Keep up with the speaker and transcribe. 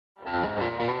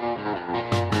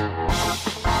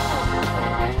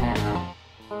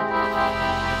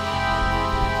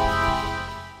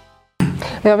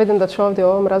Ja vidim da će ovdje u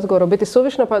ovom razgovoru biti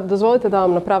suvišno, pa dozvolite da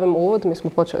vam napravim uvod. Mi smo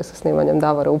počeli sa snimanjem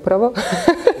Davora upravo.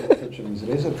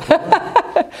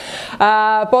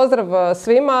 Pozdrav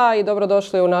svima i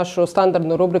dobrodošli u našu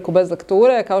standardnu rubriku Bez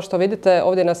lekture. Kao što vidite,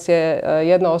 ovdje nas je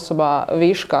jedna osoba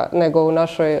viška nego u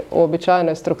našoj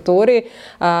uobičajenoj strukturi.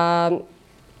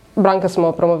 Branka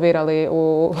smo promovirali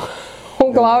u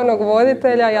glavnog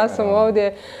voditelja, ja sam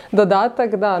ovdje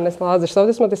dodatak, da, ne slaziš.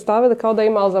 Ovdje smo ti stavili kao da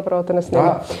ima, ali zapravo te ne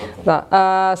snima. Da.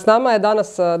 S nama je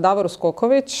danas Davor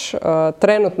Uskoković,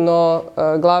 trenutno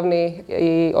glavni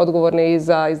i odgovorni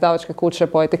za izdavačke kuće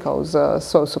Poetika uz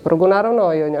svoju suprugu,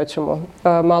 naravno, i o njoj ćemo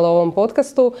malo u ovom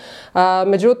podcastu.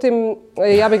 Međutim,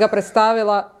 ja bih ga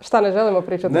predstavila, šta ne želimo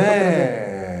pričati?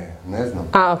 Ne znam.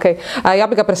 Ja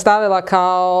bih ga predstavila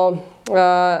kao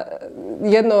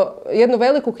jednu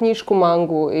veliku knjišku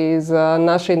mangu iz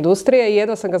naše industrije i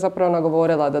jedva sam ga zapravo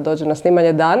nagovorila da dođe na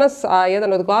snimanje danas, a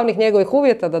jedan od glavnih njegovih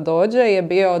uvjeta da dođe je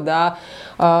bio da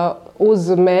uz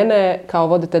mene kao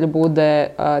voditelj bude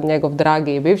njegov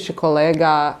dragi i bivši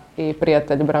kolega i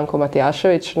prijatelj Branko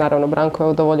Matijašević. Naravno, Branko je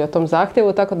udovoljio tom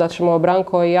zahtjevu, tako da ćemo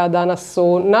Branko i ja danas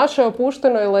u našoj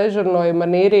opuštenoj, ležernoj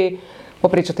maniri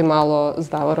popričati malo s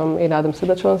Davorom i nadam se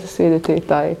da će vam se svidjeti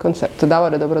taj koncept.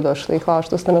 Davore, dobrodošli i hvala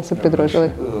što ste nam se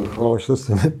pridružili. Hvala što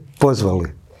ste me pozvali.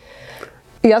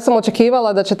 Ja sam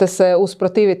očekivala da ćete se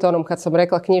usprotiviti onom kad sam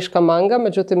rekla knjiška manga,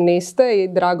 međutim niste i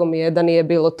drago mi je da nije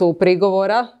bilo tu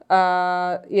prigovora,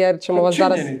 jer ćemo vas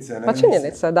danas...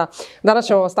 Činjenice, da. Danas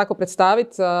ćemo vas tako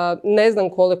predstaviti. Ne znam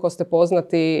koliko ste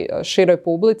poznati široj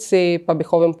publici, pa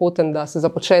bih ovim putem da se za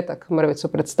početak mrvicu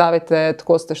predstavite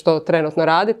tko ste, što trenutno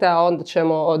radite, a onda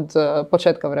ćemo od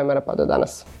početka vremena pa do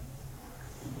danas.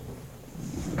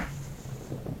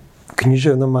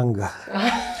 Književna manga.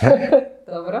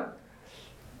 Dobro.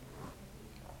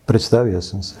 Predstavio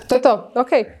sam se. To je to, ok.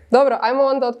 Dobro, ajmo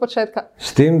onda od početka.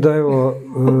 S tim da evo,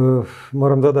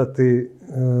 moram dodati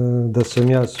da sam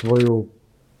ja svoju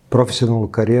profesionalnu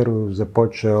karijeru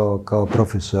započeo kao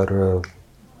profesor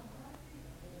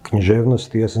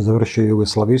književnosti. Ja sam završio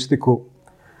jugoslavistiku,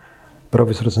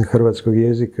 profesor sam hrvatskog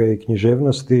jezika i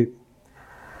književnosti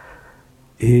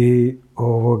i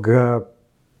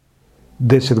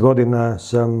 10 godina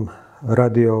sam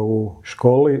radio u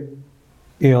školi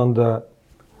i onda,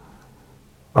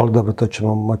 ali dobro, to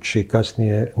ćemo moći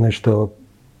kasnije nešto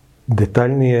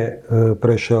detaljnije,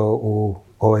 prešao u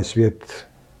ovaj svijet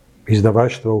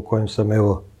izdavaštva u kojem sam,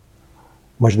 evo,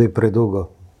 možda i predugo,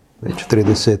 već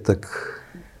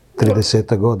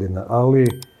 30 godina, ali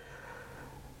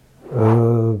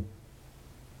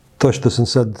to što sam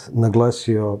sad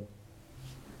naglasio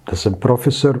da sam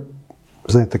profesor,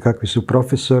 znate kakvi su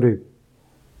profesori,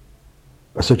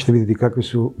 a sad ćete vidjeti kakvi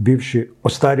su bivši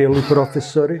ostarjeli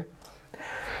profesori.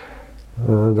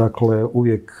 Dakle,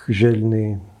 uvijek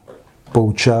željni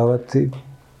poučavati,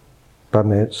 pa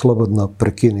me slobodno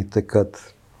prekinite kad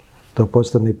to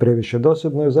postane previše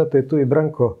dosadno. Zato je tu i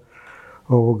Branko,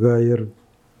 jer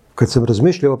kad sam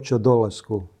razmišljao uopće o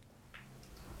dolasku,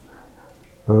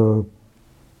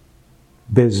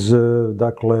 bez,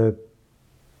 dakle,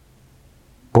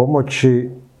 pomoći,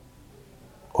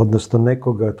 odnosno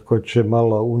nekoga tko će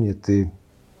malo unijeti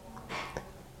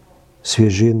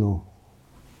svježinu,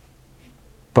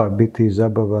 pa biti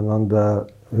zabavan, onda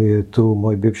je tu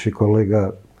moj bivši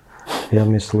kolega, ja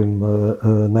mislim,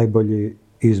 najbolji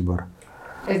izbor.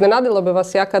 Iznenadilo bi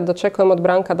vas, ja kad očekujem od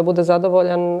Branka da bude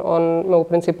zadovoljan, on me u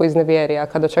principu iznevjeri, a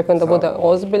kad očekujem da bude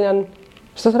ozbiljan,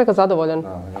 što sam rekao, zadovoljan?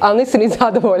 Ali nisi ni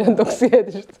zadovoljan dok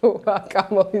sjediš tu, a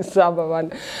kamoli zabavan.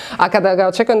 A kada ga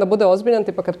očekujem da bude ozbiljan,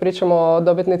 tipa kad pričamo o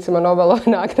dobitnicima Nobelove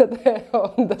nagrade,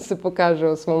 onda se pokaže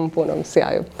u svom punom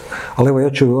sjaju. Ali evo, ja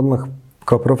ću odmah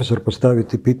kao profesor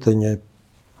postaviti pitanje,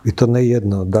 i to ne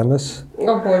jedno danas.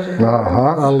 O Bože.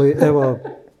 Aha. Ali evo,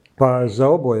 pa za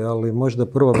oboje, ali možda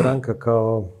prvo Branka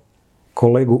kao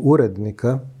kolegu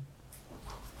urednika,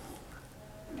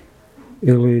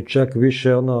 ili čak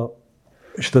više ono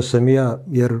što sam ja,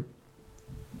 jer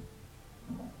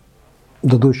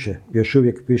doduše još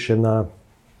uvijek piše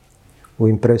u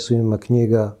impresijima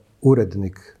knjiga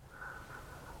urednik,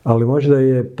 ali možda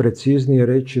je preciznije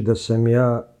reći da sam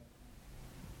ja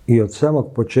i od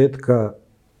samog početka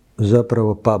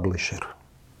zapravo publisher.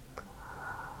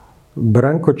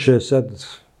 Branko će sad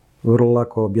vrlo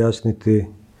lako objasniti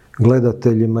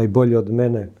gledateljima i bolje od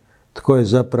mene tko je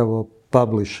zapravo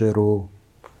publisher u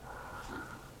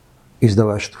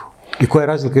izdavaštvu. I koja je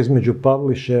razlika između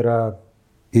publishera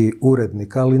i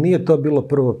urednika, ali nije to bilo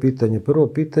prvo pitanje. Prvo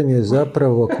pitanje je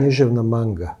zapravo književna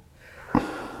manga.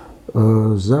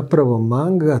 Zapravo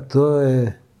manga to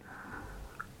je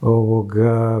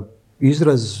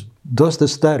izraz dosta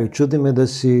stari. Čudi me da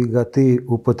si ga ti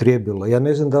upotrijebila. Ja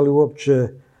ne znam da li uopće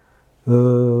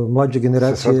mlađe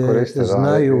generacije koriste,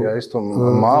 znaju ja isto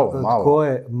malo. Tko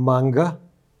je manga,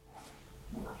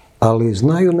 ali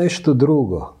znaju nešto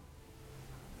drugo.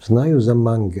 Znaju za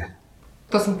mange.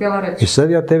 To sam htjela reći. I sad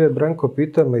ja tebe, Branko,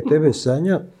 pitam, i tebe,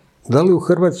 Sanja, da li u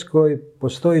Hrvatskoj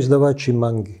postoji izdavači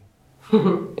mangi?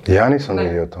 Ja nisam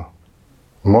vidio to.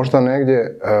 Možda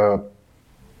negdje,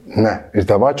 ne,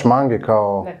 izdavač mangi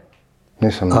kao... Ne.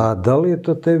 Nisam. A da li je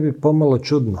to tebi pomalo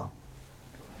čudno?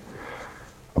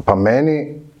 Pa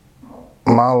meni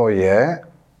malo je,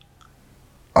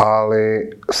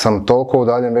 ali sam toliko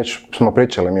udaljen, već smo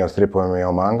pričali mi o stripovima i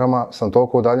o mangama, sam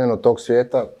toliko udaljen od tog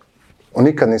svijeta,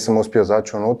 nikad nisam uspio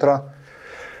zaći unutra,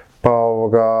 pa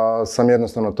sam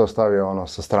jednostavno to stavio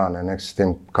sa strane, nek se s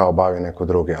tim kao bavi neko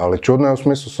drugi. Ali čudno je u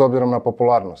smislu s obzirom na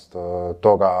popularnost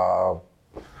toga,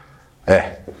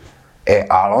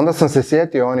 ali onda sam se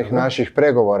sjetio onih naših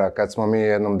pregovora kad smo mi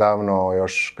jednom davno,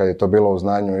 još kad je to bilo u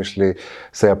znanju, išli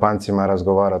sa Japancima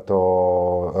razgovarati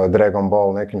o Dragon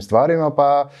Ball nekim stvarima,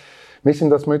 pa mislim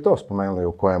da smo i to spomenuli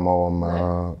u kojem ovom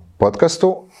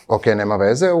podcastu. Ok, nema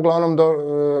veze, uglavnom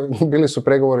bili su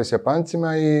pregovori s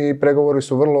Japancima i pregovori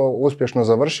su vrlo uspješno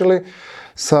završili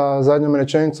sa zadnjom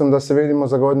rečenicom da se vidimo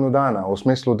za godinu dana, u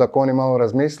smislu da oni malo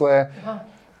razmisle.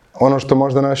 Ono što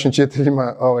možda našim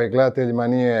čitateljima, gledateljima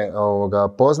nije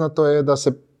poznato je da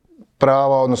se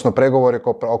prava, odnosno pregovori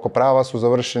oko prava su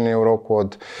završeni u roku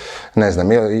od, ne znam,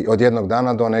 od jednog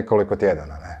dana do nekoliko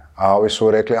tjedana. Ne? A ovi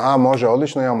su rekli, može,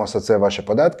 odlično, imamo sad sve vaše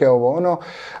podatke,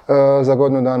 za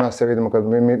godinu dana se vidimo kad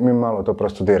mi malo to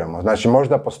prostudiramo. Znači,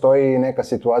 možda postoji neka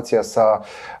situacija sa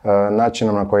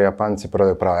načinom na koji Japanci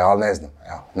prodaju prava, ali ne znam.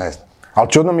 Ali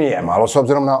čudno mi je, malo s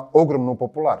obzirom na ogromnu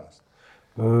popularnost.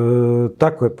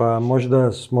 Tako je, pa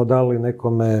možda smo dali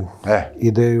nekome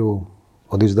ideju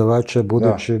od izdavača,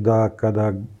 budući da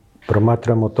kada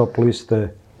promatramo top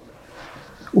liste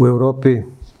u Europi,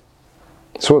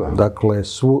 svuda. Dakle,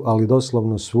 ali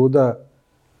doslovno svuda,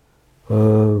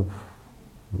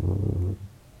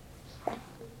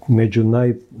 među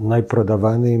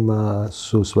najprodavanijima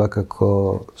su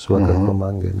svakako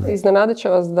mange. Ne? Iznenadit će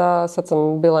vas da sad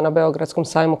sam bila na Beogradskom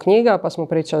sajmu knjiga, pa smo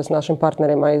pričali s našim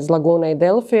partnerima iz Lagune i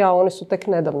Delfija, oni su tek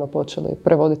nedavno počeli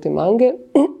prevoditi mange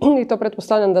i to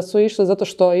pretpostavljam da su išli zato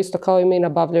što isto kao i mi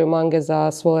nabavljaju mange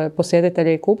za svoje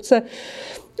posjetitelje i kupce.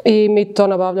 I mi to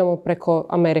nabavljamo preko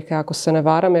Amerike, ako se ne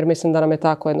varam, jer mislim da nam je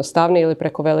tako jednostavnije, ili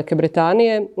preko Velike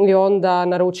Britanije. I onda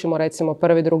naručimo recimo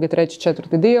 1., 2., 3.,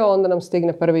 4. dio, onda nam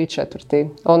stigne 1. i 4.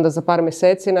 Onda za par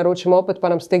mjeseci naručimo opet pa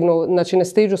nam stignu, znači ne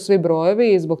stižu svi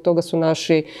brojevi i zbog toga su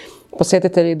naši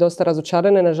posjetitelji dosta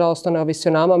razočarani. Nažalost, to ne ovisi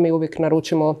o nama, mi uvijek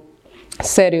naručimo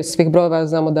seriju svih brojeva,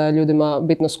 znamo da je ljudima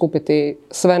bitno skupiti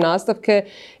sve nastavke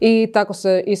i tako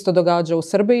se isto događa u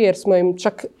Srbiji jer smo im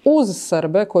čak uz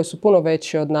Srbe koji su puno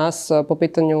veći od nas po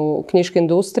pitanju knjiške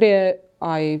industrije,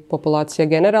 a i populacije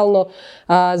generalno,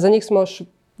 za njih smo još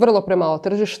vrlo premalo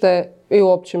tržište i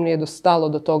uopće im nije dostalo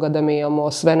do toga da mi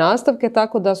imamo sve nastavke,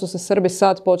 tako da su se Srbi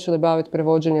sad počeli baviti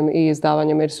prevođenjem i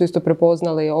izdavanjem jer su isto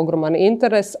prepoznali ogroman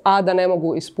interes, a da ne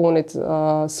mogu ispuniti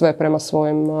sve prema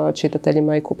svojim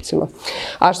čitateljima i kupcima.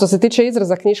 A što se tiče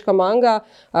izraza knjiška manga,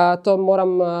 to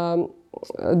moram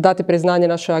dati priznanje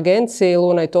našoj agenciji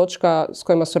Luna i Točka s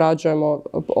kojima surađujemo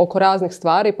oko raznih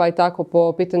stvari, pa i tako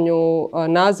po pitanju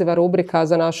naziva rubrika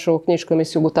za našu knjišku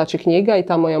emisiju Gutači knjiga i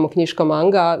tamo imamo knjiška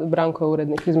manga, Branko je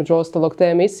urednik između ostalog te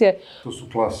emisije. To su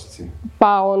klasici.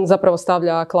 Pa on zapravo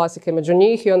stavlja klasike među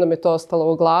njih i onda mi je to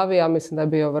ostalo u glavi, a mislim da je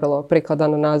bio vrlo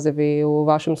prikladan naziv i u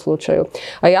vašem slučaju.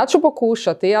 A ja ću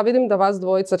pokušati, ja vidim da vas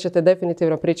dvojica ćete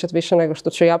definitivno pričati više nego što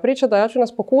ću ja pričati, a ja ću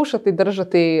nas pokušati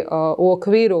držati u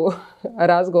okviru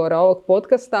razgovora ovog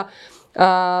podcasta,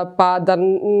 pa da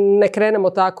ne krenemo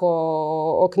tako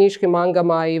o knjiškim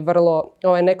mangama i vrlo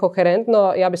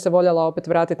nekoherentno. Ja bi se voljela opet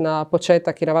vratiti na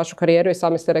početak i na vašu karijeru i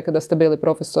sami ste rekli da ste bili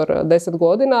profesor 10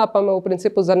 godina, pa me u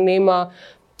principu zanima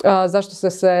zašto ste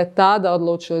se tada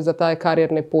odlučili za taj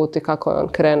karijerni put i kako je on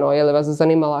krenuo. Je li vas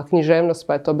zanimala književnost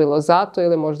pa je to bilo zato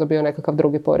ili možda bio nekakav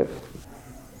drugi poriv?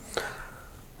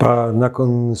 Pa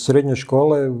nakon srednje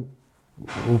škole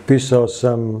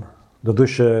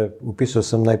upisao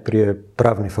sam najprije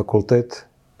pravni fakultet,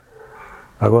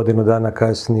 a godinu dana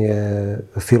kasnije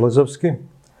filozofski.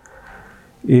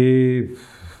 I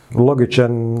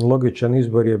logičan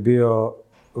izbor je bio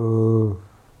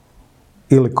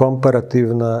ili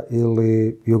komparativna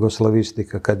ili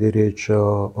jugoslavistika kad je riječ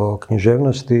o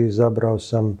književnosti. Izabrao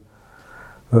sam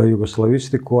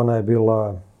jugoslavistiku, ona je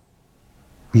bila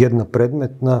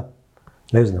jednopredmetna,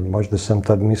 ne znam, možda sam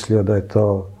tad mislio da je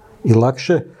to i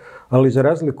lakše, ali za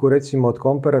razliku recimo od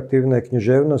komparativne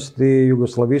književnosti,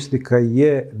 jugoslavistika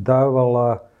je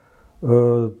davala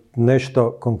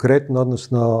nešto konkretno,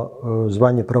 odnosno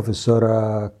zvanje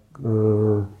profesora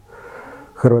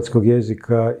hrvatskog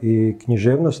jezika i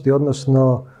književnosti,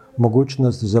 odnosno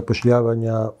mogućnost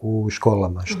zapošljavanja u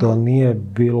školama, što nije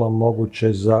bilo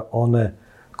moguće za one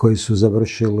koji su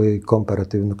završili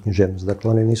komparativnu književnost.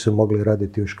 Dakle, oni nisu mogli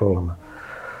raditi u školama.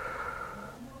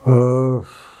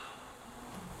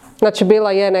 Znači,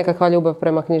 bila je nekakva ljubav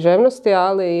prema književnosti,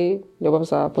 ali i ljubav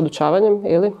za podučavanjem,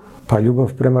 ili? Pa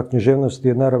ljubav prema književnosti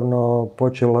je naravno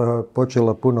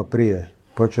počela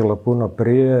puno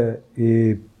prije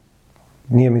i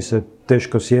nije mi se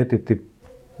teško sjetiti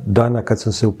dana kad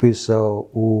sam se upisao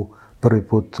prvi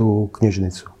put u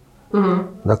knjižnicu.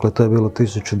 Dakle, to je bilo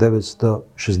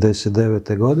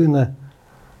 1969. godine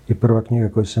i prva knjiga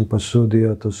koju sam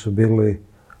posudio to su bili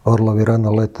Orlovi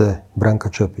rano lete Branka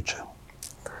Čopića.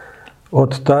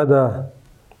 Od tada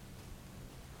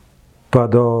pa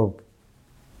do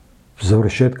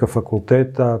završetka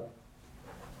fakulteta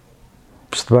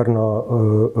stvarno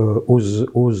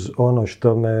uz ono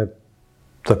što mi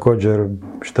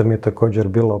je također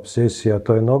bila obsesija,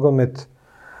 to je nogomet,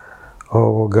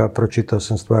 pročitao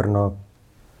sam stvarno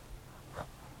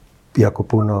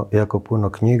jako puno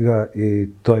knjiga i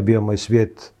to je bio moj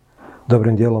svijet.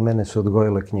 Dobrim dijelom mene su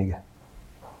odgojile knjige.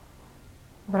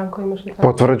 Branko, imaš li tako?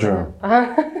 Potvrđujem.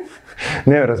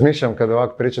 Ne, razmišljam kad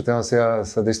ovako pričate, ja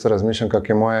sad isto razmišljam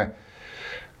kako je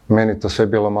meni to sve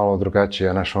bilo malo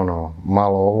drugačije,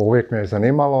 malo ovo uvijek me je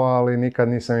zanimalo, ali nikad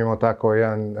nisam imao tako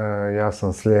jedan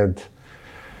jasan slijed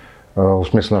u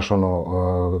smislu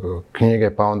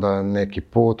knjige, pa onda neki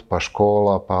put, pa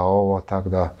škola, pa ovo, tako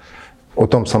da o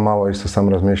tom sam malo isto sam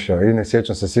razmišljao i ne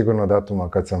sjećam se sigurno datuma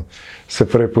kad sam se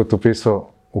prvi put upisao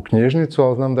u knjižnicu,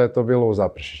 ali znam da je to bilo u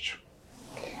Zaprešiću.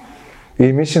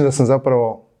 I mislim da sam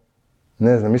zapravo,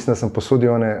 mislim da sam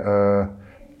posudio one,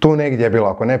 tu negdje je bilo,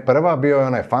 ako ne prva, bio je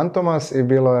onaj Fantomas i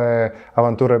bilo je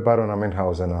Avanture barona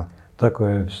Münchhausena. Tako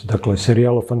je, dakle,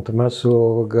 serijal o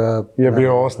Fantomasu je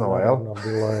bio osnova, jel?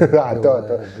 Bilo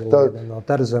na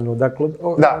Tarzanu,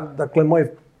 dakle,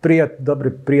 moj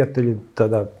dobri prijatelji,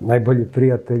 tada najbolji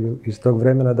prijatelji iz tog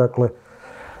vremena, dakle,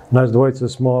 nas dvojica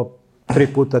smo 3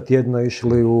 puta tjedno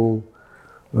išli u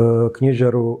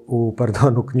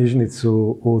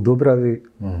knjižnicu u Dubravi,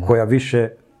 koja više,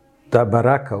 ta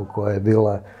baraka u kojoj je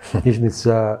bila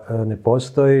knjižnica ne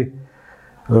postoji.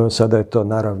 Sada je to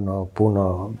naravno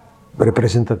puno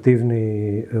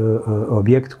reprezentativni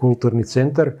objekt, kulturni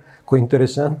centar, koji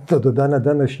interesantno do dana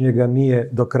današnjega nije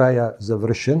do kraja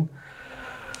završen.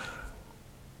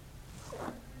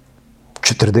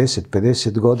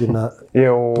 40-50 godina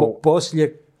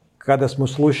poslije, kada smo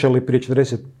slušali prije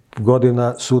 40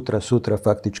 godina, sutra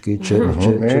faktički će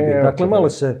biti. Dakle,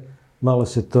 malo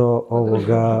se to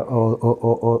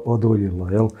oduljilo,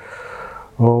 jel?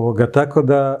 Tako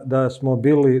da smo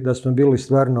bili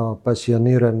stvarno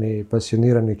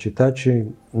pasionirani čitači.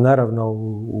 Naravno,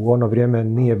 u ono vrijeme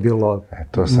nije bilo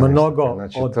mnogo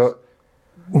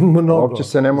mnogo. Uopće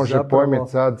se ne može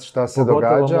pojmiti sad šta se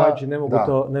događa. Pogotovo mlađi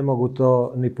ne mogu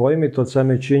to ni pojmiti. Od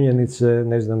same činjenice,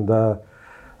 ne znam da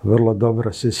vrlo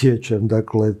dobro se sjećam,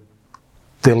 dakle,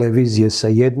 televizije sa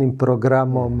jednim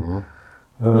programom.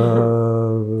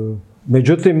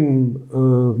 Međutim,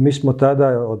 mi smo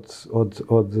tada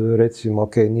od recimo,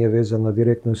 nije vezano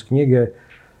direktno s knjige,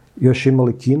 još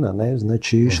imali kina, ne?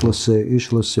 Znači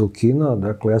išlo se u kino.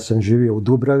 Dakle, ja sam živio u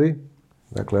Dubravi.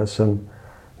 Dakle, ja sam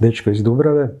dečko iz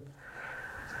Dubrave.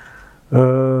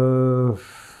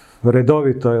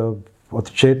 Redovito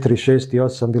od 4, 6 i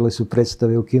 8 bile su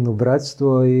predstave u kinu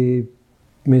Bratstvo i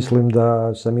mislim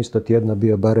da sam isto tjedno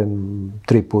bio barem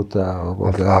 3 puta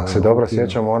Ako se dobro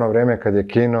sjećam, u ono vrijeme kad je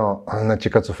kino, znači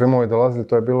kad su filmovi dolazili,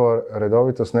 to je bilo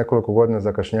redovito s nekoliko godina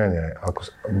zakašnjenja,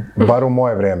 bar u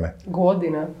moje vrijeme.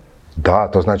 Godina? Da,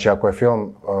 to znači ako je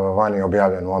film vani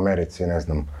objavljen u Americi,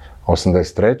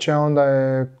 83. onda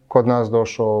je kod nas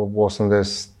došao u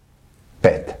 85.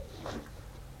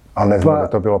 Ali ne znam da je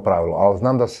to bilo pravilo, ali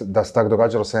znam da se tako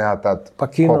događalo, sam ja tad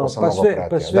koliko sam mogao pratiti.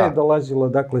 Pa sve je dolazilo,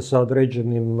 dakle, sa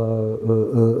određenim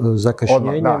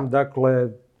zakašnjenjem, dakle,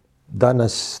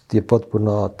 danas je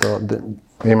potpuno to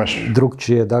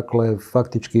drugčije, dakle,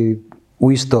 faktički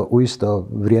u isto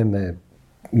vrijeme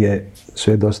je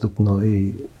sve dostupno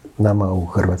i nama u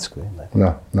Hrvatskoj. Ne?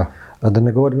 Da. A da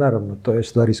ne govorim, naravno, to je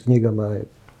stvari s knjigama,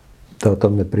 da o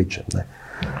tom ne pričam, ne.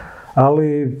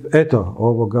 Ali, eto,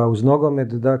 uz nogomet,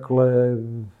 dakle,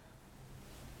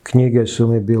 knjige su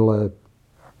mi bile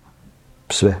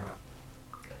sve.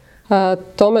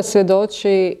 Tome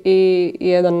svjedoči i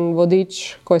jedan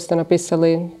vodič koji ste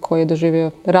napisali, koji je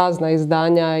doživio razna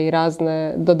izdanja i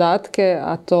razne dodatke,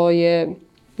 a to je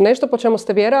nešto po čemu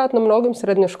ste vjerojatno mnogim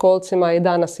srednjoškolcima i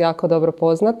danas jako dobro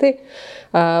poznati.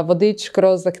 Vodič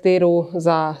kroz lektiru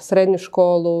za srednju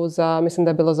školu, mislim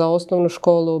da je bilo za osnovnu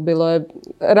školu, bilo je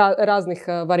raznih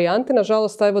varijanti.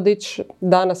 Nažalost, taj vodič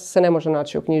danas se ne može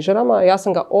naći u knjižarama. Ja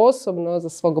sam ga osobno za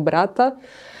svog brata,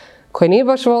 koji nije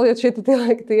baš volio čitati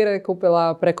lektire,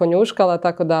 kupila preko Njuškala,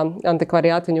 tako da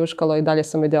antikvarijati Njuškalo i dalje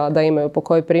sam vidjela da imaju po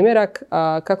koji primjerak.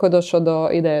 Kako je došlo do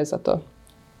ideje za to?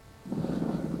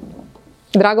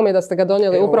 Drago mi je da ste ga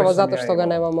donijeli upravo zato što ga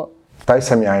nemamo. Taj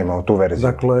sam ja imao, tu verziju.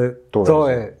 Dakle,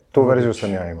 tu verziju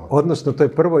sam ja imao. Odnosno, to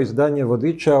je prvo izdanje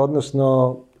vodiča,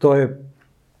 odnosno, to je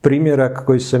primjerak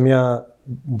koji sam ja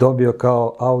dobio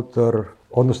kao autor,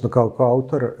 odnosno kao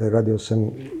autor, radio sam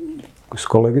s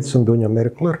kolegicom Dunjom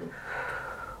Merkler,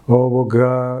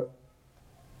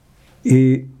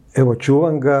 i evo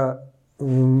čuvam ga,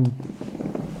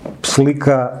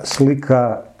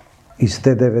 slika iz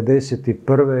te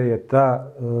 91. je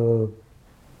ta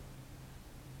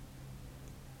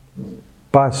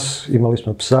pas, imali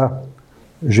smo psa,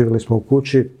 živjeli smo u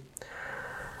kući,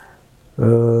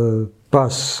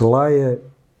 pas laje,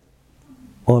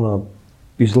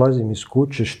 izlazim iz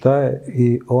kuće, šta je,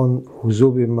 i on u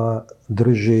zubima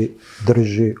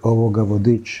drži ovoga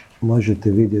vodič.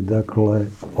 Možete vidjeti, dakle,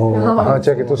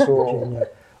 čekaj, to su...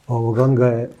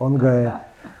 On ga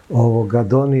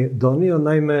je donio,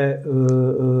 naime,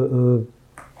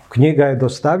 knjiga je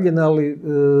dostavljena, ali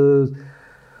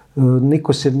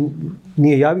niko se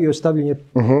nije javio,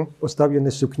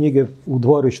 ostavljene su knjige u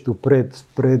dvorištu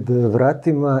pred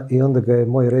vratima i onda ga je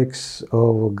moj Rex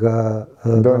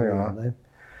donio.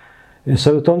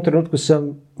 Sad u tom trenutku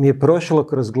mi je prošlo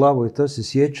kroz glavu i to se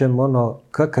sjećam,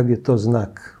 kakav je to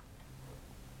znak.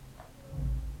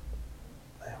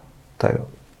 Taj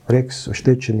Rex,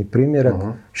 oštećeni primjerak,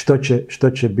 što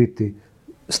će biti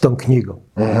s tom knjigom.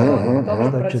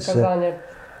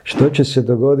 Što će se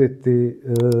dogoditi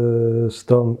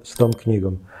s tom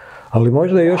knjigom. Ali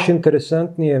možda je još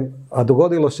interesantnije, a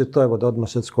dogodilo se to, evo da odmah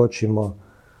sad skočimo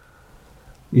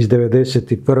iz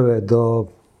 91.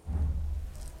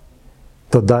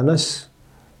 do danas.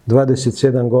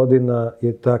 27 godina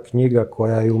je ta knjiga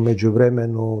koja je u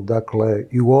međuvremenu, dakle,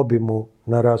 i u obimu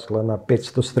narasla na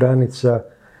 500 stranica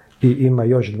i ima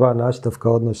još 2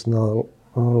 nastavka, odnosno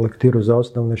lektiru za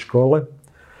osnovne škole.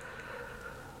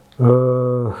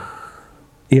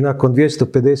 I nakon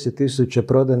 250,000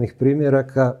 prodanih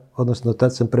primjeraka, odnosno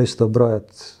tad sam prestao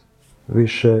brojati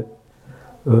više,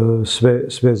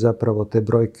 sve zapravo te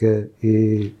brojke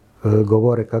i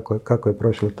govore kako je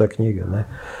prošla ta knjiga. Ne?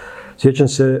 Sjećam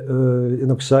se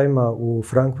jednog sajma u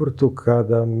Frankfurtu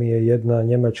kada mi je jedna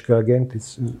njemačka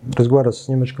agentica, razgovarao s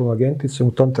njemačkom agenticom,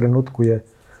 u tom trenutku je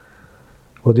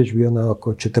vodič bio na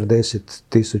oko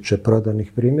 40,000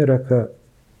 prodanih primjeraka.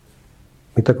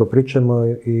 Mi tako pričamo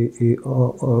i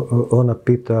ona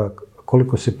pita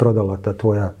koliko se prodala ta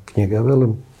tvoja knjiga. Ja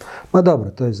velim, ma dobro,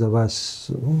 to je za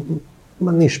vas,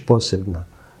 ma niš posebno,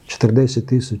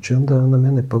 40,000. Onda ona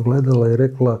mene pogledala i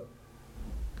rekla,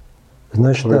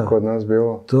 znaš šta, kod nas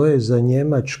bilo? To je za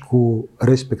Njemačku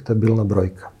respektabilna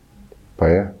brojka. Pa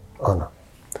je.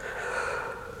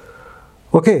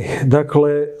 Ok,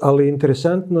 dakle, ali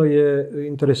interesantno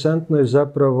je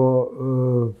zapravo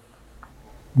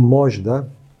možda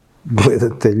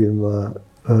gledateljima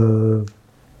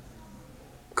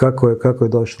kako je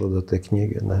došlo do te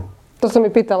knjige. Ne? To sam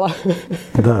i pitala.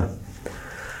 Da.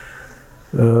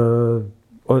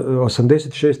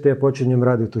 86. ja počinjem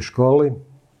raditi u školi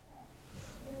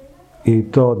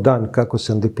i to dan kako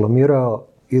sam diplomirao,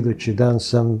 idući dan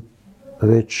sam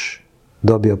već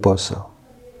dobio posao.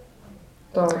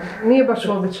 To nije baš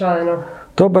uobičajeno.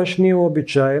 To baš nije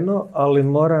uobičajeno, ali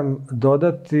moram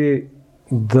dodati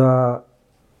da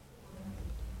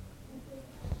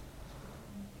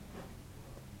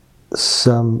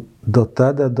sam do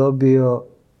tada dobio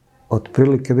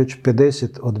otprilike već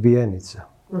 50 odbijenica.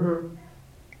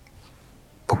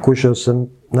 Pokušao sam,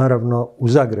 naravno, u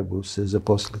Zagrebu se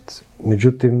zaposliti.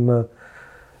 Međutim,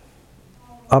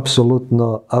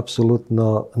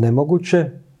 apsolutno nemoguće.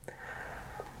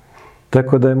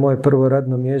 Tako da je moje prvo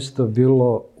radno mjesto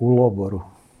bilo u Loboru,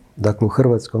 dakle u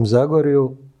Hrvatskom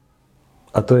Zagorju,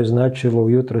 a to je značilo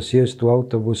ujutro sjest u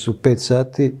autobusu 5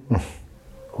 sati,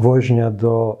 vožnja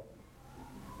do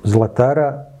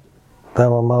Zlatara,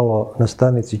 tamo malo na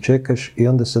stanici čekaš i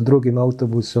onda sa drugim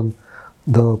autobusom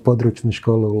do područne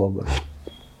škole u Loboru.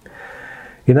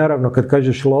 I naravno kad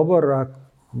kažeš Lobor,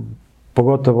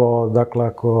 pogotovo dakle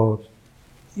ako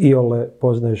iole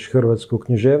poznaješ hrvatsku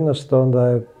književnost, onda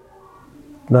je,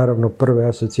 naravno, prve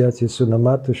asocijacije su na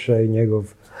Matoša i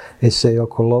njegov esej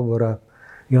oko Lobora.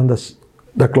 I onda,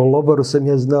 dakle, o Loboru sam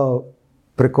ja znao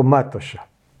preko Matoša.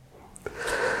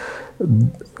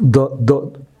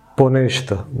 Po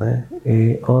nešto, ne?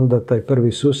 I onda taj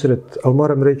prvi susret, ali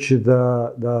moram reći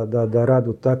da rad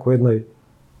u takvoj jednoj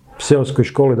seoskoj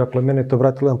školi, dakle, mene je to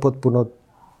vratilo jedan potpuno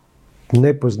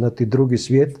nepoznati drugi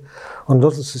svijet. Onda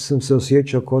doslovno sam se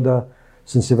osjećao kao da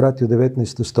sam se vratio u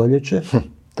 19. stoljeće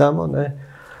tamo, ne?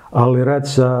 Ali rad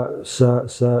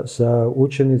sa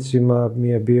učenicima mi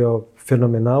je bio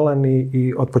fenomenalan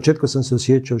i od početka sam se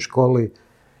osjećao u školi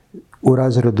u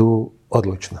razredu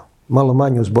odlično. Malo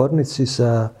manje u zbornici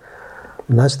sa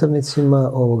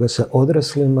nastavnicima, sa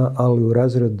odraslima, ali u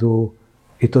razredu,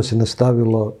 i to se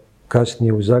nastavilo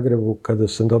kasnije u Zagrebu, kada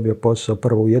sam dobio posao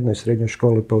prvo u jednoj srednjoj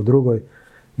školi, pa u drugoj,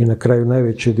 i na kraju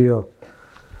najveći dio,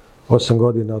 8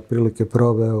 godina otprilike,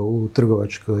 proveo u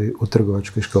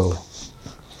trgovačkoj školi.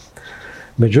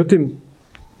 Međutim,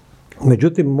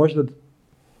 možda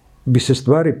bi se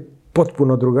stvari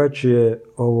potpuno drugačije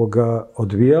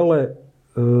odvijale.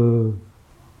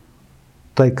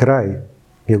 Taj kraj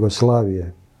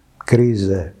Jugoslavije,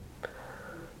 krize,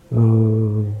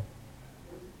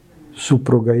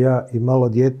 supruga, ja i malo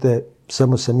dijete,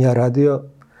 samo sam ja radio.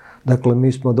 Dakle,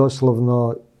 mi smo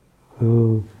doslovno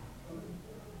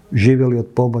živjeli od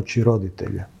pomoći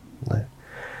roditelja. Ne?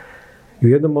 I u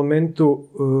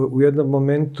jednom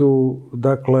momentu,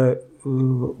 dakle,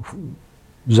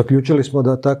 zaključili smo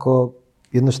da tako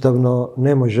jednostavno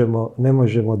ne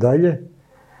možemo dalje.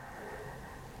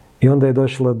 I onda je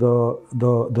došlo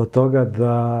do toga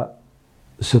da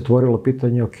se otvorilo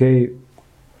pitanje, ok,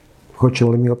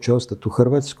 hoćemo li mi uopće ostati u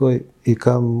Hrvatskoj i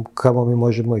kamo mi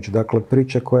možemo ići. Dakle,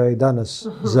 priča koja je i danas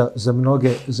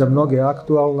za mnoge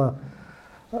aktualna,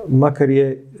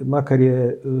 makar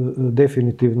je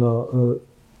definitivno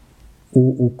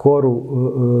u koru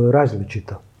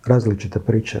različita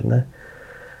priča, ne?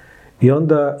 I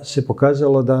onda se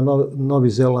pokazalo da Novi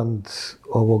Zeland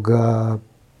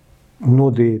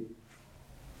nudi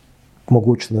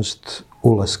mogućnost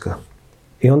ulaska.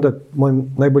 I onda moj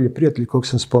najbolji prijatelj kog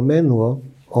sam spomenuo,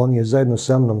 on je zajedno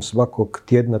sa mnom svakog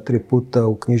tjedna 3 puta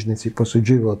u knjižnici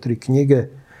posuđivao 3 knjige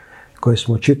koje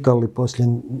smo čitali, poslije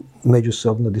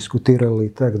međusobno diskutirali i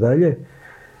tak dalje.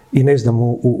 I ne znam,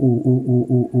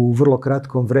 u vrlo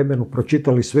kratkom vremenu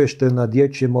pročitali sve što je na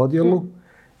dječjem odjelu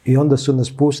i onda su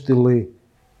nas pustili,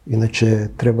 inače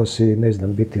treba si, ne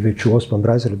znam, biti već u 8.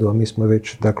 razredu, a mi smo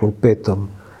već, dakle, u 5.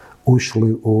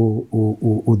 ušli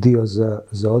u dio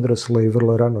za odrasle i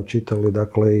vrlo rano čitali,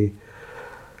 dakle, i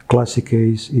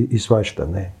klasike i svašta,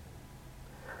 ne.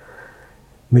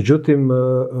 Međutim,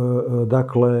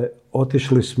 dakle,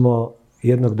 otišli smo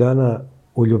jednog dana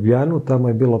u Ljubljanu,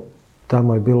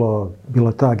 tamo je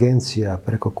bila ta agencija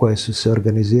preko koje su se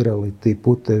organizirali ti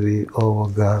putevi,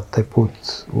 taj put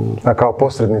A kao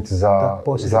posrednici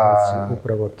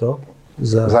upravo to.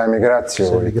 Za emigraciju.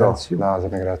 Za emigraciju. Da, za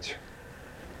emigraciju.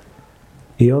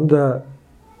 I onda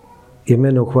je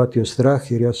mene uhvatio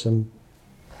strah, jer ja sam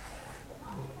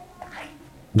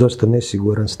dosta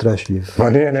nesiguran, strašljiv. Ma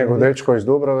nije nego dečko iz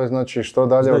Dubrave, znači što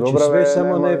dalje od Dubrave?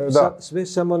 Sve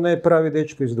samo ne pravi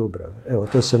dečko iz Dubrave. Evo,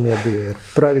 to sam ja bio, jer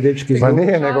pravi dečki iz Dubrave... Ma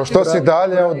nije nego što si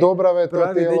dalje od Dubrave,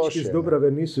 to ti je lošije. Pravi dečki iz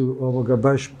Dubrave nisu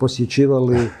baš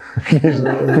posjećivali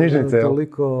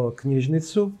toliko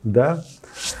knjižnicu, da.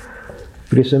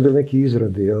 Prije sam bil neki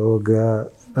izrodi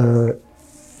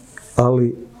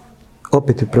ali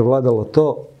opet je prevladalo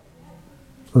to.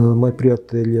 Moj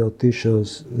prijatelj je otišao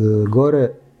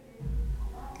gore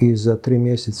i za 3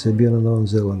 mjeseca je bio na Novom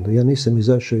Zelandu. Ja nisam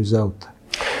izašao iz auta.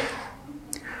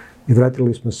 I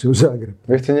vratili smo se u Zagreb.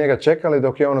 Vi ste njega čekali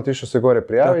dok je on otišao se gore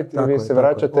prijaviti i vi se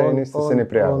vraćate i niste se ni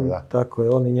prijavili. Tako je,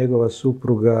 on i njegova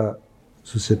supruga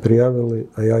su se prijavili,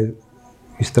 a ja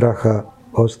iz straha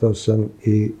ostao sam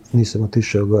i nisam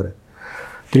otišao gore.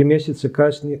 3 mjeseca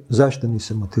kasnije, zašto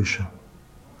nisam otišao?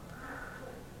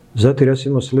 Zato jer ja sam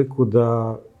imao sliku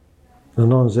da na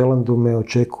Novom Zelandu me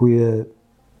očekuje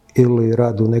ili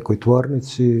rad u nekoj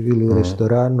tvornici ili u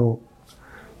restoranu,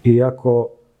 i jako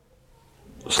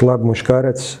slab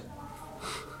muškarac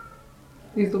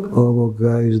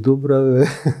iz Dubrave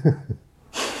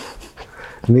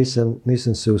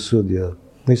nisam se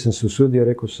usudio,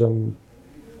 rekao sam,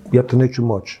 ja to neću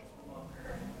moći.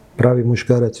 Pravi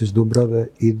muškarac iz Dubrave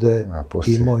ide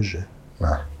i može.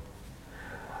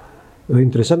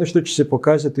 Interesantno što će se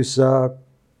pokazati sa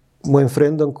mojim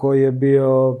frendom koji je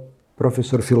bio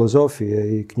profesor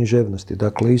filozofije i književnosti.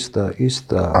 Dakle,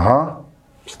 ista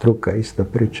struka, ista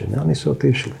priča. Ne? Oni su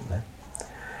otišli. Ne?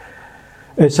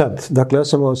 Sad, dakle, ja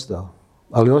sam ostao,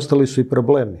 ali ostali su i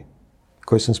problemi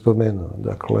koje sam spomenuo.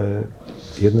 Dakle,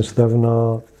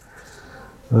 jednostavno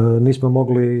nismo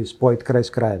mogli spojiti kraj s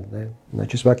krajem. Ne?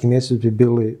 Znači, svaki mjesec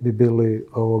bi bili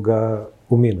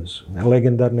u minusu. Ne?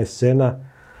 Legendarna scena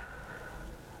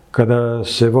kada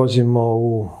se vozimo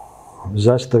u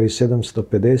Zastavi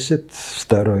 750,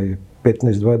 staroj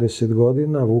 15-20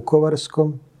 godina,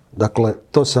 vukovarskom. Dakle,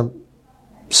 to sam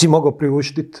si mogao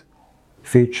priuštiti,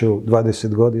 Fiću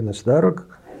 20 godina starog.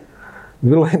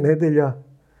 Bila je nedjelja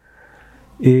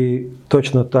i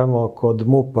točno tamo kod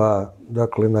MUP-a,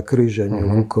 dakle na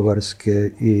križanju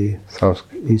Vukovarske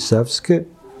i Savske,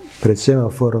 pred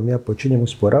semaforom ja počinjem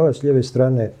usporavati, s lijeve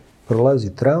strane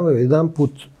prolazi tramvaj,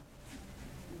 jedanput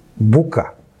buka,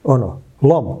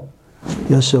 lom.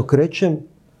 Ja se okrećem,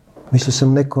 mislio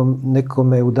sam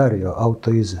nekome udario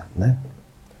auto iza, ne?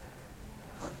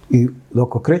 I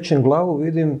dok okrećem glavu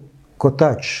vidim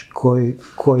kotač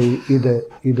koji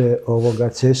ide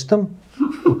cestom,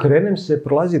 okrenem se,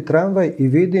 prolazi tramvaj i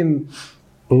vidim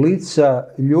lica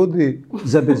ljudi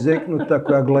zabezeknuta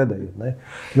koja gledaju. Ne?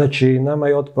 Znači, nama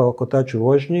je otpao kotač u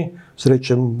vožnji,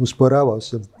 srećem usporavao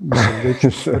sam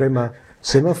već prema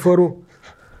semaforu.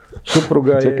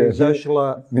 Supruga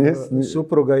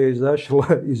je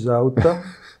izašla iz auta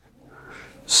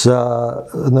sa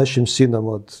našim sinom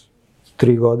od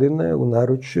 3 godine u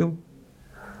naručju.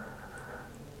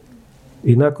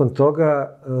 I nakon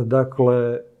toga,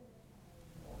 dakle,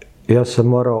 ja sam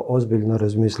morao ozbiljno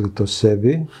razmisliti o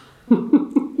sebi.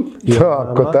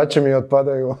 Kotače mi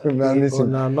otpadaju. O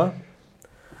nama.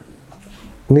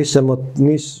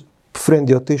 Friend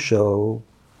je otišao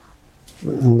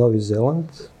u Novi Zeland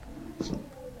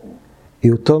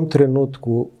i u tom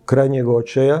trenutku krajnjeg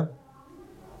očaja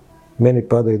meni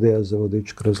pada ideja za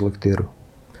vodič kroz lektiru.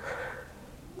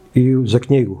 I za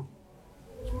knjigu.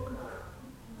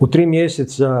 U 3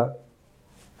 mjeseca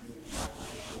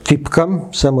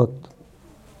samo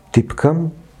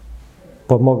tipkam,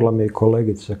 pomogla mi i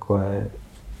kolegica koja je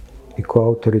i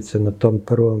koautorica na tom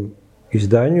prvom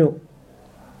izdanju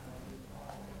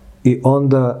i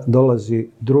onda dolazi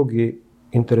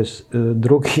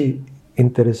drugi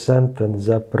interesantan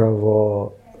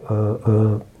zapravo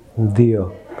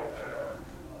dio.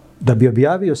 Da bi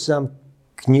objavio sam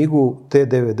knjigu te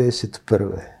 91.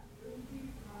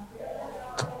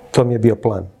 To mi je bio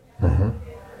plan. Uh-huh.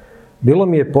 Bilo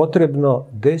mi je potrebno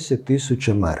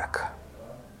 10.000 maraka.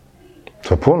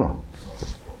 To je puno.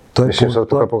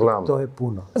 To je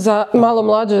puno. Za malo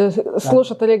mlađe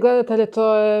slušatelje i gledatelje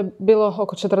to je bilo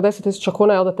oko 40.000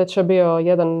 kuna, jel da tečaj bio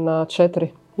 1:4,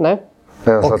 ne?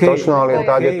 Ne znam točno, ali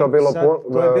tad je to bilo puno.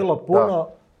 To je bilo puno,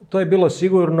 to je bilo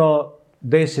sigurno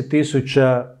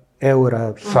 10.000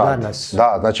 eura danas.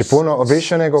 Da, znači puno,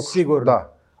 više nego... Sigurno.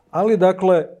 Da. Ali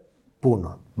dakle,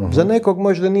 puno. Uh-huh. Za nekog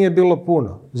možda nije bilo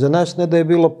puno. Za nas ne da je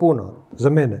bilo puno. Za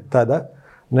mene tada.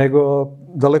 Nego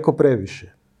daleko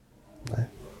previše. Ne?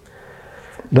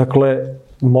 Dakle,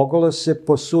 moglo se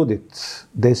posuditi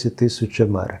 10.000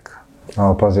 maraka.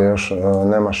 A pazi, još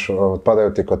nemaš,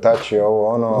 otpadaju ti kotači,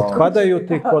 Otpadaju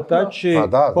ti kotači,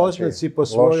 poznat si po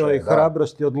svojoj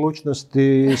hrabrosti,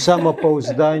 odlučnosti,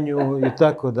 samopouzdanju i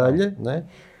tako dalje. Ne?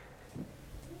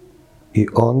 I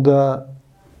onda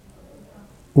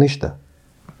ništa.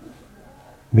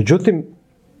 Međutim,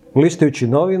 listajući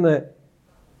novine,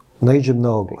 naiđem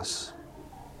na oglas.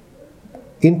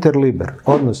 Interliber,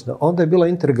 odnosno, onda je bila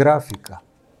intergrafika.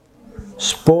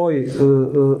 Spoj,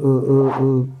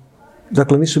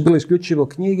 dakle, nisu bile isključivo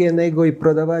knjige, nego i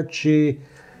prodavači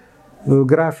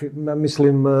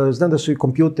znam da su i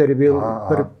kompjuteri bili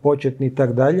početni i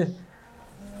tak dalje.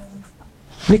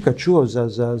 Nikad čuo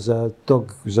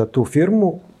za tu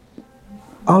firmu,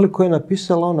 ali koja je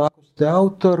napisala ako ste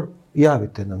autor,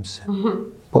 javite nam se.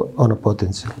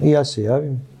 Potencijalno. I ja se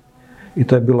javim. I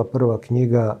to je bila prva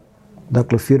knjiga,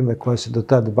 dakle, firme koja se do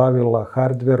tad bavila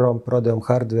hardverom, prodajom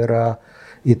hardvera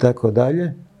i tako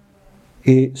dalje.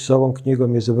 I s ovom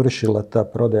knjigom je završila ta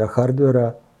prodaja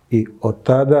hardvera i od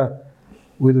tada,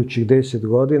 u idućih 10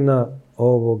 godina,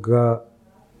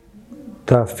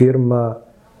 ta firma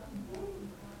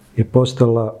je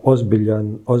postala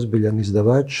ozbiljan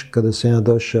izdavač.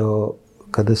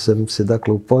 Kada sam se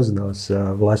dakle upoznao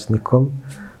sa vlasnikom,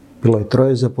 bilo je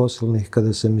 3 zaposlenih,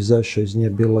 kada sam izašao iz nje,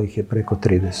 bilo ih je preko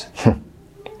 30.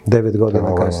 9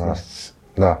 godina kasnije.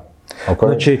 Da. O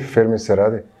kojoj firmi se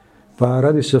radi? Pa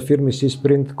radi se o firmi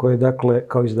Sysprint koji je dakle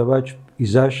kao izdavač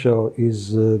izašao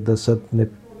iz, da sad ne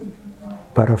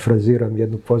parafraziram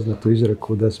jednu poznatu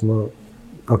izreku, da smo,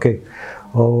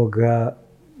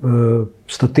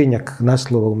 stotinjak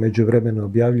naslova u međuvremenu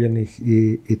objavljenih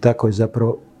i tako je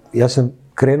zapravo, ja sam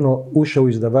ušao u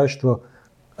izdavaštvo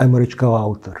ajmo reći kao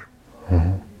autor.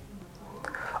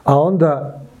 A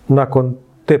onda, nakon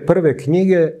te prve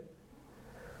knjige,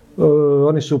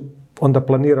 oni su onda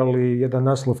planirali jedan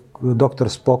naslov Dr.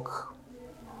 Spock.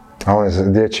 A on je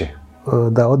dječji?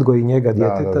 Da, odgoji njega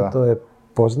djeteta, to je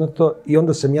poznato. I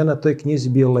onda sam ja na toj knjizi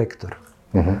bio lektor.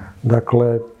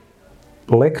 Dakle,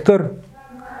 lektor,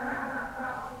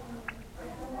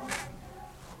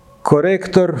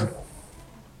 korektor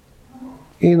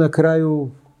i na kraju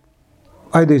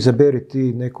ajde izaberi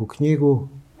ti neku knjigu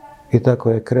i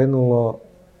tako je krenulo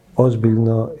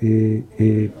ozbiljno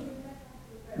i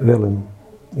velim,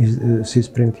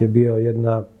 Sisprint je bio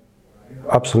jedna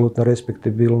apsolutno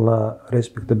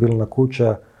respektabilna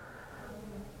kuća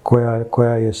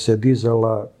koja je se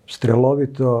dizala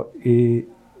strelovito i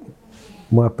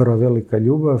moja prva velika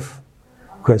ljubav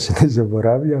koja se ne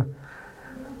zaboravlja.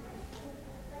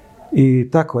 I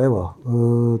tako, evo,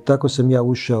 tako sam ja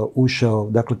ušao,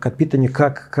 dakle, kad pitanje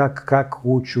kak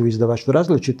ući u izdavaštvo,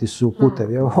 različiti su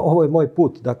putevi. Ovo je moj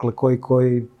put, dakle,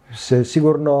 koji se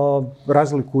sigurno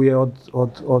razlikuje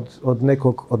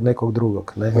od nekog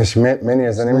drugog. Ne? Mislim, meni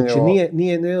je zanimljivo... Znači,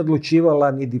 nije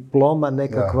odlučivala ni diploma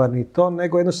nekakva, ni to,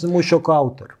 nego jednostavno ušao kao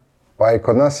autor. Pa i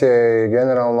kod nas je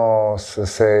generalno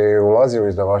se ulazi u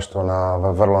izdavaštvo na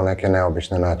vrlo neke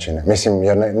neobične načine. Mislim,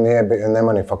 jer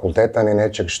nema ni fakulteta, ni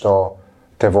nečeg što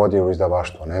te vodi u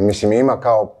izdavaštvo. Ne? Mislim, ima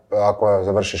kao, ako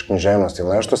završiš književnost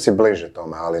ili nešto, si bliže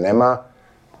tome, ali nema...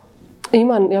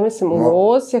 Ima, ja mislim, u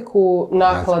Osijeku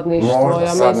nakladništvo, možda ja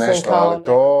sad mislim nešto, kao... ali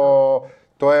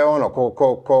to je ono,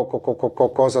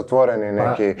 ko zatvoreni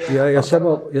neki...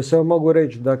 Ja samo mogu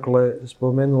reći, dakle,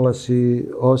 spomenula si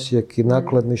Osijek i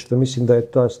nakladništvo, mislim da je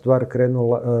ta stvar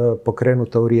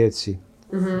pokrenuta u Rijeci.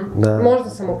 Možda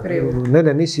sam u krivu.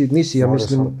 Ne, nisi, ja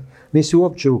mislim, nisi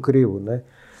uopće u krivu, ne.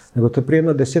 Nego to prije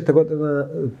jedno 10 godina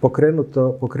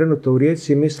pokrenuto u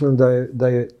Rijeci i mislim da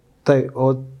je taj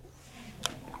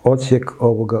odsjek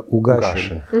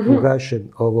ugašen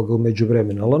u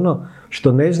međuvremenu. Ali ono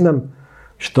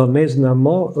što ne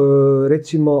znamo,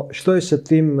 recimo, što je sa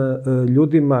tim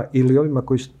ljudima ili ovima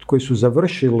koji su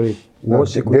završili u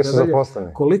Osijeku,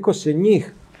 koliko se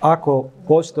njih, ako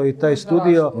postoji taj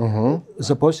studio,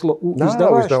 zaposlilo u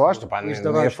izdavaštvu. Pa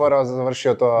nije fora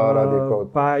završio to, a radi kao...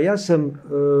 Pa ja sam...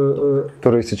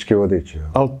 turistički vodič.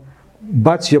 Ali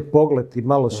bacio pogled i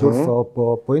malo surfao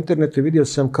po internetu i vidio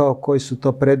sam kao koji su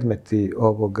to predmeti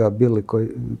bili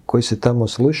koji se tamo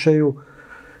slušaju.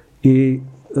 I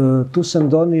tu sam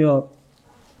donio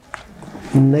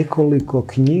nekoliko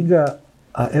knjiga,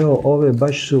 a evo ove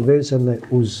baš su vezane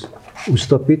uz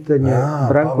to pitanje.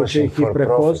 Branko će ih i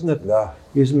prepoznat.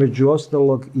 Između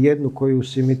ostalog jednu koju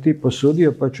si mi ti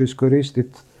posudio, pa ću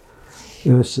iskoristiti,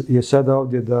 je sada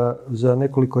ovdje da za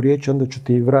nekoliko riječi, onda ću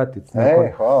ti i vratiti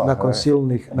nakon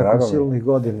silnih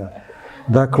godina.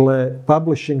 Dakle,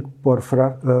 Publishing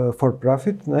for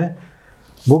Profit, ne?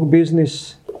 Book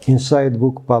Business Inside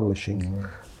Book Publishing.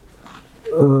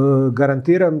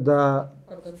 Garantiram da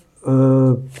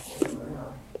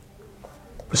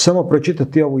samo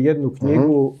pročitati ovu jednu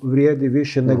knjigu vrijedi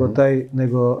više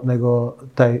nego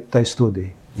taj studij.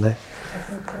 Ne?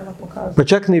 Pa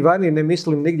čak ni vani ne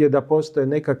mislim nigdje da postoje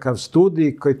nekakav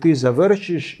studij koji ti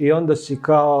završiš i onda si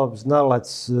kao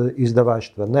znalac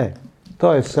izdavaštva. Ne,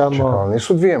 to je samo... Čekaj, ali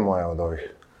nisu dvije moje od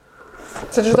ovih?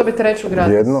 Sad ćeš dobiti treću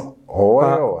gratis. Jedno, ovo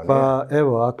je ovo, pa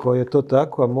evo, ako je to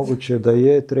tako, a moguće da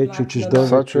je, treću ćeš dobiti.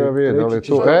 Sad ću ja vidjeti, ali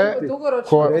tu...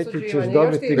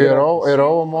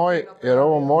 Jer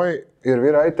ovo moj, jer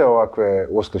vi radite ovakve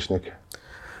uskličnike?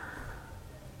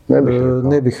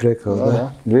 Ne bih rekao,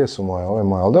 da. Dvije su moje, ove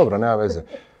moje, ali dobro, nema veze.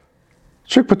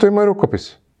 Ček, pa to je moj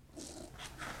rukopis.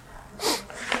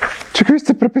 Ček, vi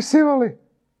ste prepisivali?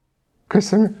 Kaj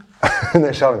sam...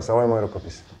 Ne, šalim se, ovo je moj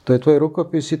rukopis. To je tvoj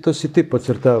rukopis i to si ti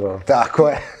podcrtavao. Tako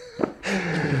je.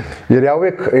 Jer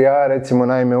ja recimo,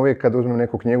 naime, uvijek kad uzmem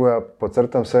neku knjigu, ja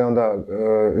podcrtam sve, onda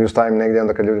ju stavim negdje,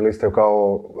 onda kad ljudi listaju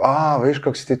kao, viš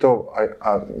kako si ti to,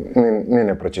 ni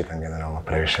ne pročitam generalno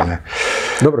previše, ne.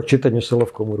 Dobro, čitanje sa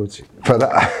lovkom u ruci. Pa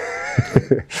da.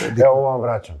 Evo, ovo vam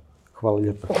vraćam. Hvala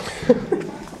lijepo.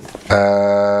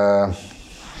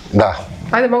 Da.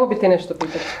 Ajde, mogu bi ti nešto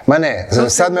pitati? Ma ne,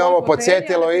 sad me ovo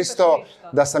podsjetilo isto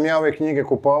da sam ja ove knjige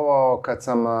kupovao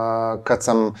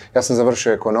ja sam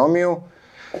završio ekonomiju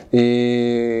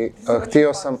i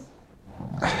htio sam,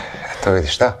 eto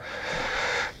vidiš šta,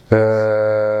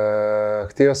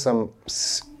 htio sam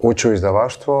ući u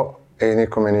izdavaštvo i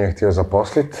niko me nije htio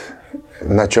zaposliti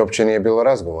Znači, uopće nije bilo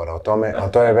razgovora o tome, a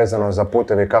to je vezano za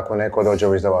putevi kako neko dođe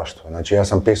u izdavaštvo. Znači, ja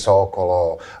sam pisao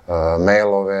okolo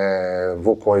mailove,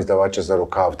 vukao izdavača za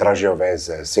rukav, tražio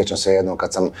veze. Sjećam se jednom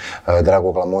kad sam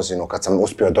Dragu Glamuzinu, kad sam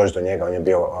uspio doći do njega, on je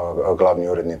bio glavni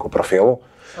urednik u Profilu.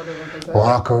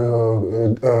 Onako,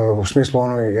 u smislu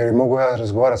ono, jer mogu ja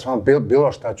razgovarati s vama,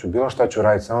 bilo šta ću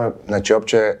raditi. Znači,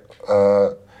 uopće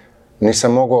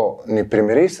nisam mogao ni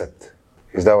primirisati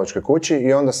izdavačkoj kući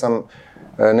i onda sam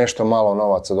nešto malo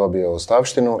novaca dobio u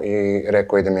stavštinu i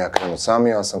rekao idem ja krenuti sam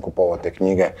i onda sam kupovao te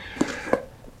knjige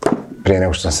prije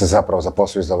nego što sam se zapravo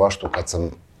zaposlio u izdavaštvu kad sam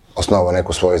osnovao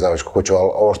neku svoju izdavačku kuću,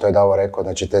 ali ovo što je Davo rekao,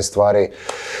 znači te stvari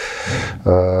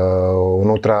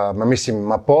unutra,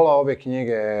 pola ove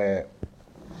knjige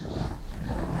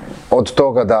od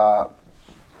toga da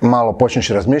malo počneš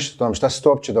razmišljati o tom šta se to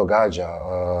uopće događa,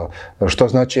 što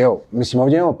znači, evo,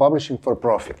 ovdje imamo publishing for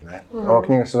profit, ne? Ova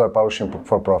knjiga se zove publishing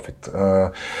for profit.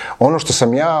 Ono što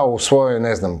sam ja u svojoj,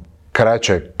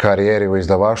 kraćoj karijeri u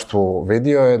izdavaštvu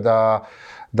vidio je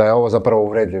da je ovo zapravo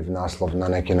uvredljiv naslov na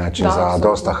neki način za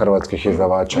dosta hrvatskih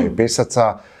izdavača i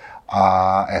pisaca,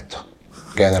 a eto,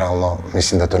 generalno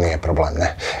mislim da to nije problem,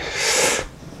 ne?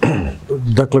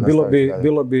 Dakle,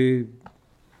 bilo bi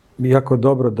jako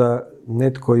dobro da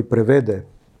netko i prevede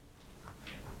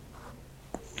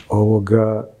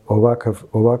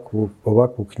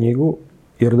ovakvu knjigu,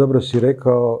 jer dobro si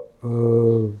rekao,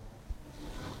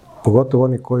 pogotovo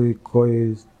oni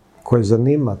koji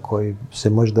zanima, koji se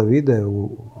možda vide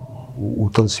u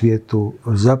tom svijetu,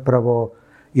 zapravo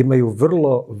imaju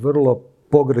vrlo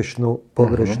pogrešnu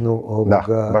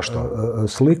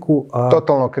sliku.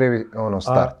 Totalno krivi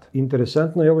start.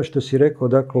 Interesantno je ovo što si rekao,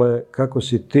 dakle, kako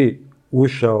si ti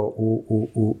ušao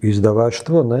u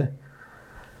izdavaštvo, ne?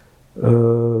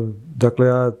 Dakle,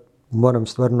 ja moram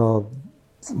stvarno,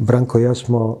 Branko i ja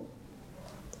smo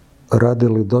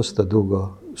radili dosta dugo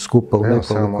skupa u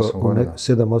nekoliko, 7-8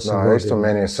 godina. Da, isto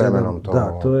meni je s vremenom to.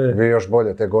 Da, vi još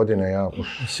bolje te godine, ja...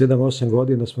 7-8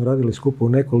 godina smo radili skupa u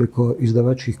nekoliko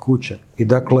izdavačkih kuća. I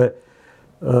dakle,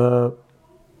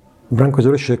 Branko je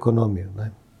završio ekonomiju,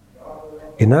 ne?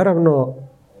 I naravno,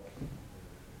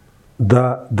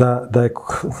 da je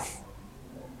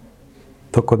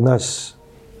to kod nas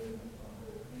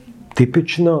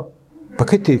tipično, pa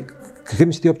kaj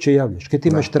mi se ti uopće javljaš? Kaj ti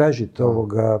imaš tražiti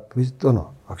ovoga,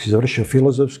 ako si završio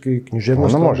filozofski,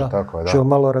 književnost, onda ćemo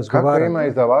malo razgovarati. Kako ima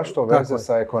izdavaštvo veze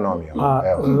sa ekonomijom?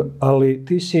 Ali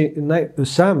ti si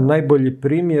sam najbolji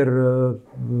primjer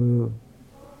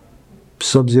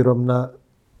s obzirom na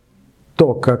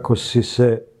to kako si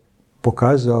se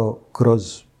pokazao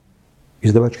kroz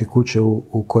izdavačke kuće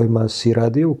u kojima si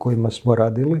radio, u kojima smo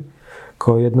radili,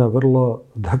 kao jedna vrlo,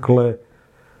 dakle,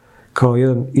 kao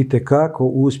jedan itekako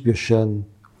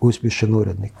uspješan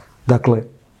urednik. Dakle,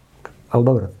 ali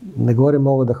dobro, ne govorim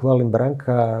ovo da hvalim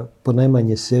Branka,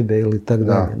 ponajmanje sebe ili tak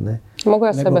dalje, ne. Mogu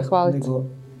ja sebe hvaliti?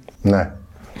 Ne.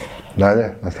 Dalje,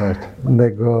 nastavite.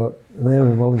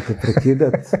 Nemoj, molim te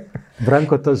prekidati.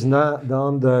 Branko to zna da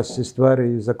onda se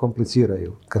stvari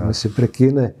zakompliciraju. Kad me se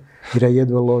prekine, jer ja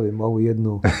jedva lovim ovu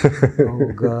jednu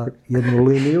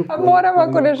liniju. A moramo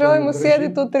ako ne želimo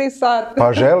sjediti u 3 sata.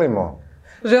 Pa želimo.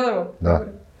 Želimo? Da.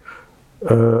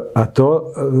 A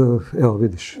to, evo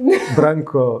vidiš,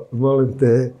 Branko, molim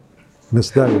te,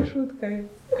 nastaviš.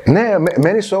 Ne,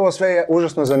 meni su ovo sve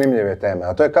užasno zanimljive teme,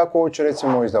 a to je kako ući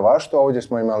recimo u izdavaštvo. Ovdje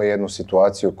smo imali jednu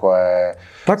situaciju koja je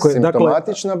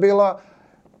simptomatična bila.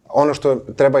 Ono što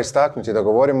treba istaknuti da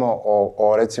govorimo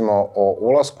recimo o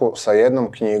ulasku sa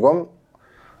jednom knjigom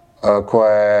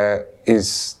koja je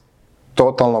iz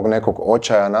totalnog nekog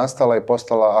očaja nastala i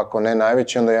postala, ako ne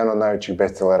najveći, onda jedan od najvećih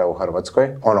bestsellera u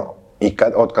Hrvatskoj.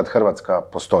 Otkad Hrvatska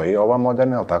postoji, ova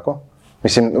moderna, jel tako?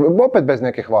 Opet bez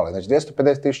neke hvale. Znači,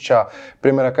 250.000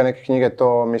 primjeraka neke knjige,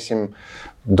 to,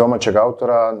 domaćeg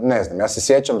autora, ne znam. Ja se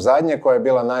sjećam zadnje koja je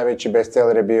bila najveći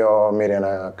bestseller je bio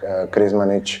Mirjana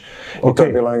Krizmanić. I to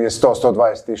je bilo negdje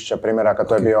 100-120.000 primjeraka,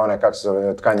 to je bio onaj, kako se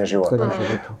zove, Tkanje života.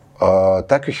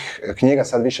 Takvih knjiga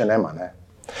sad više nema, ne?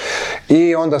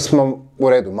 I onda smo u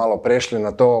redu malo prešli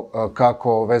na to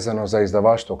kako vezano za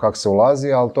izdavaštvo, kako se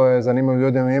ulazi, ali to je zanimljivo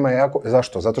ljudima.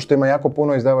 Zašto? Zato što ima jako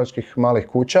puno izdavačkih malih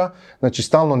kuća, znači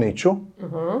stalno niču,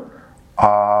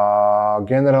 a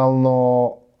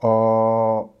generalno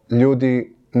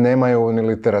ljudi nemaju ni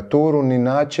literaturu, ni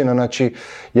načina, znači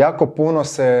jako puno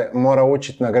se mora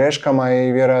učiti na greškama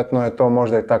i vjerojatno je to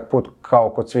možda i tak put kao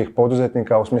kod svih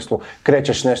poduzetnika, u smislu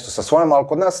krećeš nešto sa svojom, ali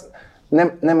kod nas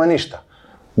nema ništa.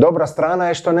 Dobra strana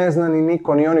je što ne zna ni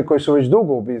niko, ni oni koji su već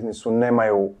dugo u biznisu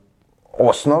nemaju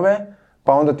osnove,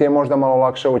 pa onda ti je možda malo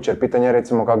lakše ući, jer pitanje je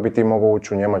recimo kako bi ti mogao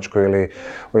ući u Njemačku ili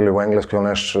u Englesku ili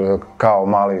nešto kao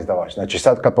mali izdavač. Znači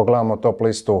sad kad pogledamo top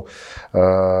listu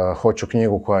Hoću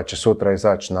knjigu koja će sutra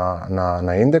izaći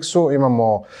na Indeksu,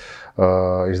 imamo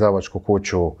izdavačku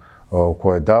kuću u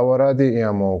kojoj Davo radi,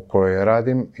 imamo u kojoj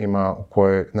radim, ima u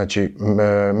kojoj, znači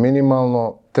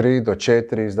minimalno 3 do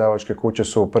 4 izdavačke kuće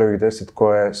su u prvih 10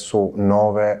 koje su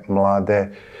nove, mlade,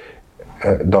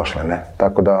 došle, ne?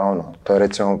 Tako da, to je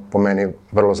recimo po meni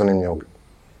vrlo zanimljivo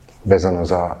vezano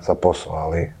za posao,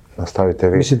 ali nastavite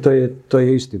vi. Mislim, to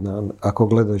je istina. Ako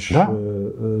gledaš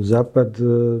zapad,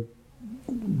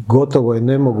 gotovo je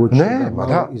nemoguće da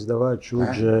mali izdavač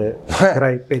uđe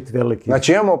kraj 5 velikih.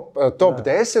 Znači imamo top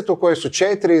 10 u kojoj su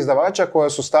 4 izdavača koja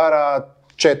su stara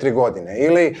 4 godine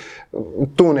ili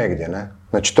tu negdje, ne?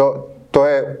 Znači to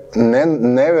je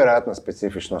nevjerojatna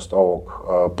specifičnost ovog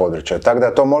područja. Tako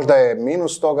da to možda je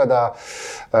minus toga da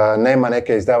nema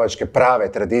neke izdavačke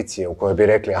prave tradicije u kojoj bi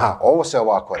rekli ovo se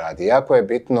ovako radi. Jako je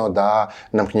bitno da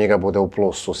nam knjiga bude u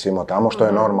plusu svima tamo, što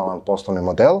je normalan poslovni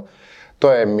model.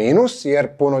 To je minus jer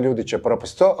puno ljudi će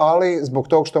propasti to, ali zbog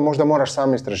toga što možda moraš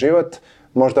sam istraživati,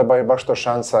 možda je baš to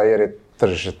šansa jer je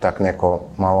tržište tak neko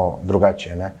malo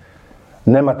drugačije, ne?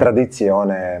 Nema tradicije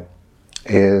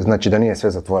znači da nije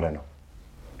sve zatvoreno.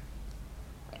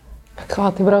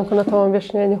 Hvala ti, Branko, na tom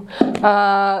objašnjenju.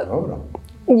 Dobro.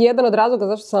 Jedan od razloga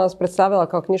zašto sam vas predstavila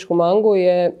kao knjišku mangu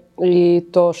je i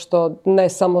to što ne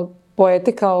samo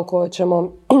poetika o kojoj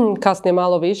ćemo kasnije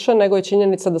malo više, nego i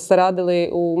činjenica da ste radili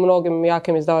u mnogim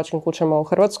jakim izdavačkim kućama u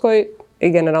Hrvatskoj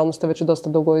i generalno ste već dosta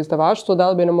dugo u izdavaštvu. Da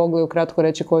li bi nam mogli ukratko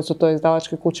reći koje su to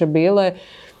izdavačke kuće bile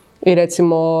i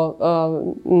recimo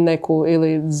neku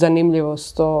ili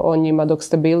zanimljivost o njima dok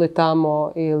ste bili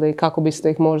tamo ili kako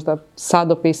biste ih možda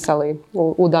sad opisali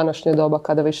u današnje doba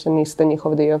kada više niste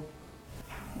njihov dio?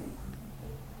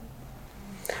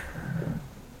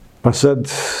 Pa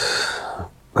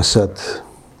sad...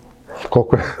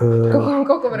 Koliko je?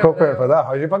 Koliko je? Pa da,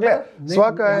 hođi pa gledaj.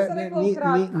 Svaka je...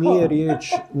 Nije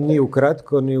riječ ni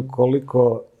ukratko, ni u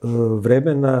koliko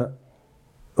vremena,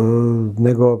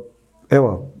 nego,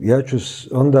 evo, ja ću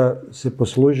onda se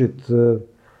poslužiti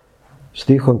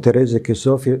stihom Tereze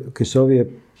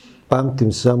Kesovije,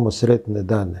 pamtim samo sretne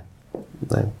dane.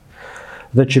 Ne.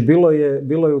 Znači,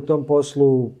 bilo je u tom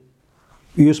poslu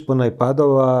i uspona i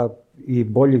padova, i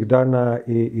boljih dana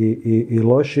i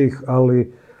loših,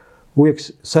 ali uvijek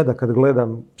sada kad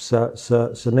gledam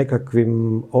sa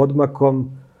nekakvim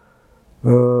odmakom,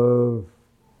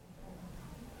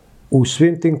 u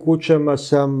svim tim kućama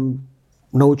sam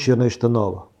naučio nešto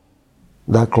novo.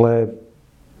 Dakle,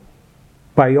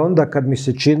 pa i onda kad mi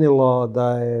se činilo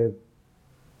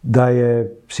da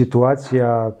je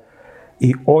situacija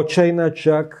i očajna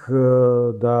čak,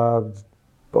 da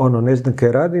ne znam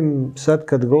kaj radim, sad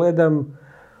kad gledam,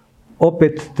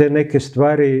 opet te neke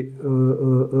stvari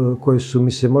koje su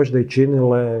mi se možda i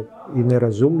činile i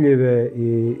nerazumljive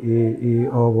i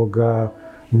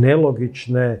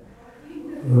nelogične,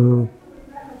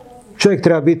 čovjek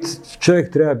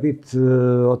treba biti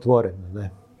otvoren, ne?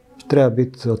 Treba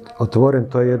biti otvoren,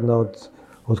 to je jedna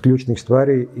od ključnih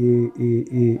stvari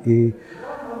i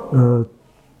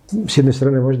s jedne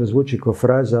strane možda zvuči kao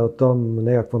fraza o tom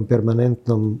nekakvom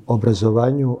permanentnom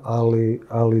obrazovanju,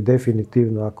 ali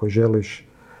definitivno ako želiš,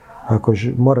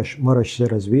 moraš se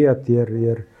razvijati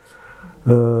jer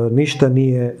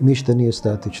ništa nije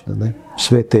statično, ne?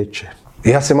 Sve teče.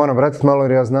 Ja se moram vratiti malo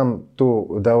jer ja znam tu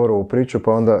Davorovu priču,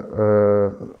 pa onda...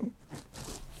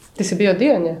 Ti si bio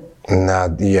dio nje? Na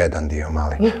jedan dio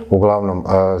mali. Uglavnom,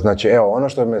 znači evo ono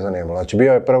što me zanimalo, znači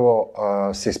bio je prvo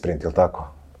Sisprint, ili tako?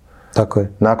 Tako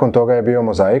je. Nakon toga je bio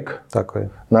Mozaik. Tako je.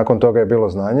 Nakon toga je bilo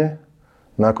Znanje.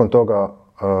 Nakon toga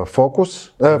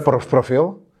Profil.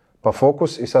 Pa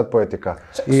Fokus i sad Poetika.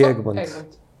 I Egmont.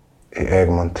 I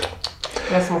Egmont.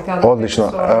 Ja sam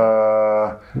odlično.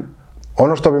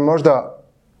 Ono što bi možda...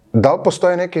 Da li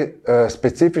postoje neke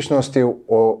specifičnosti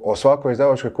o svakoj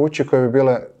izdavačkoj kući koje bi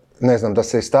bile, ne znam, da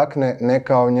se istakne ne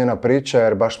kao njena priča,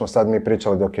 jer baš smo sad mi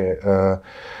pričali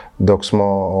dok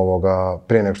smo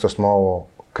prije nego što smo ovo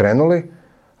krenuli,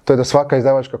 to je da svaka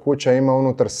izdavačka kuća ima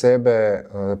unutar sebe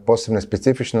posebne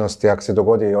specifičnosti, ako se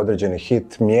dogodi određeni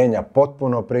hit, mijenja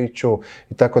potpuno priču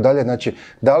i tako dalje. Znači,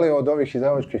 da li od ovih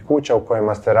izdavačkih kuća u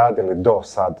kojima ste radili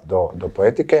do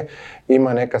Poetike,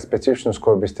 ima neka specifičnost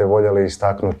koju biste voljeli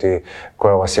istaknuti,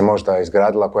 koja vas je možda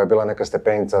izgradila, koja je bila neka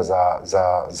stepenica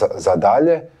za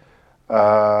dalje,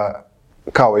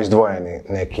 kao izdvojeni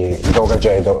neki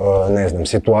događaj, ne znam,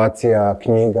 situacija,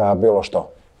 knjiga, bilo što?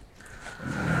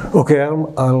 Ok,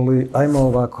 ali ajmo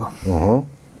ovako.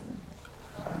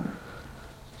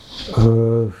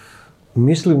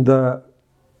 Mislim da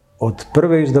od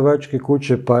prve izdavačke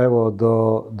kuće pa evo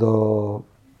do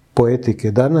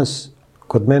poetike danas,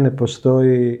 kod mene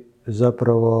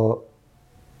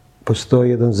postoji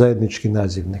jedan zajednički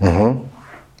nazivnik.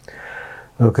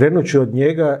 Krenut ću od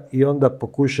njega i onda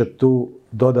pokušati tu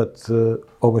dodat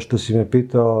ovo što si me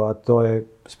pitao, a to je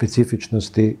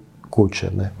specifičnosti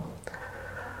kuće. Ne?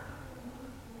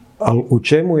 Ali u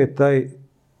čemu je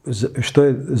što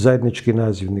je zajednički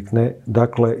nazivnik? Ne?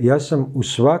 Dakle, ja sam u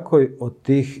svakoj od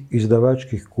tih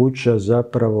izdavačkih kuća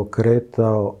zapravo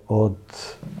kretao od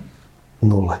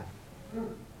nule.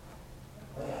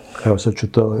 Evo sad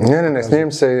ću to... Ne,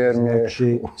 smijem se jer mi je...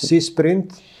 Znači,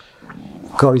 Sisprint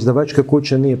kao izdavačka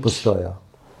kuća nije postojao.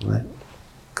 Ne?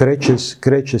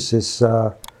 Kreće se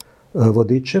sa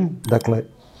vodičem, dakle,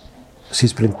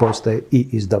 Sisprint postaje i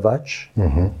izdavač.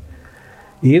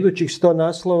 I idućih 100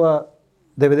 naslova,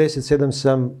 97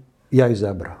 sam ja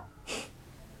izabrao.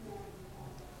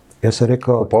 Ja sam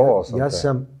rekao, ja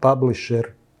sam publisher,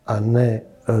 a ne,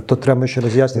 to trebamo još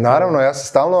razjasniti. Naravno, ja se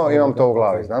stalno imam to u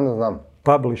glavi, znam.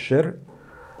 Publisher,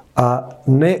 a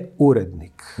ne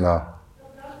urednik. Da.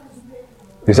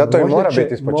 I zato i mora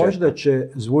biti ispočetka. Možda će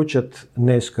zvučat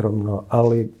neskromno,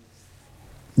 ali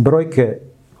brojke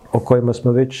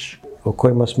o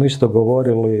kojima smo isto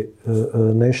govorili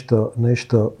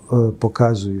nešto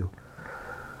pokazuju.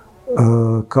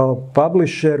 Kao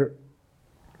publisher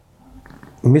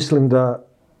mislim da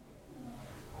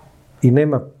i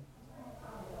nema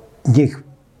njih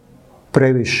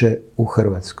previše u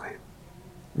Hrvatskoj.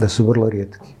 Da su vrlo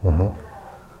rijetki.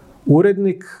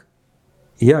 Urednik,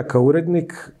 ja kao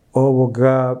urednik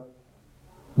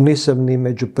nisam ni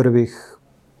među prvih,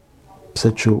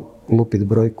 sad ću lupit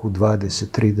brojku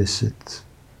 20, 30,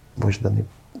 možda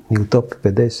ni u top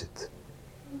 50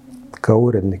 kao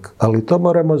urednik. Ali to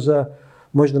moramo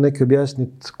možda neki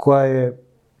objasniti koja je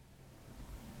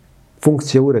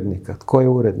funkcija urednika. Tko je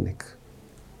urednik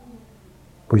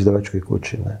u izdavačkoj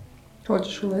kući? Ne?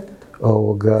 Hoćeš uletiti?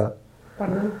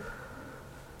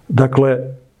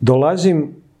 Dakle,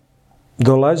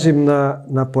 dolazim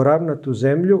na poravnatu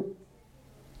zemlju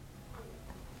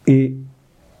i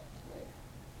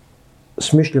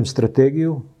smišljam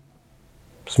strategiju,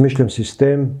 smišljam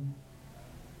sistem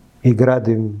i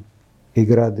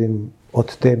gradim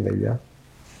od temelja.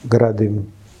 Gradim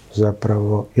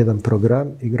zapravo jedan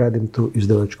program i gradim tu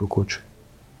izdavačku kuću.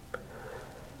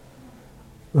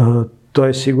 To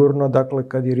je sigurno, dakle,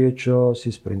 kad je riječ o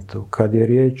Sisprintu. Kad je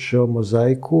riječ o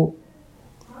Mozaiku,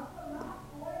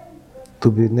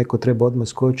 tu bi neko trebao odmah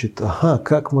skočiti. Aha,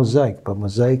 kak Mozaik? Pa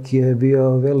Mozaik je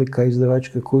bio velika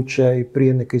izdavačka kuća i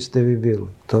prije neke ste vi bili.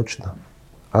 Točno.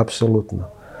 Apsolutno.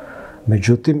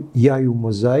 Međutim, ja i u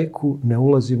Mozaiku ne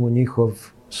ulazim u njihov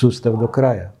sustav do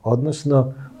kraja.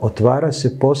 Odnosno, otvara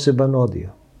se poseban odio.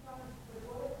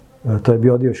 To je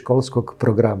bio odio školskog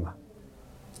programa.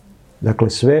 Dakle,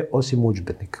 sve osim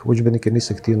udžbenika. Udžbenike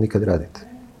nisam htio nikad raditi.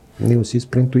 Ni u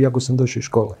Sisprintu, iako sam došao iz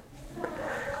škole.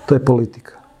 To je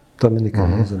politika. To me nikad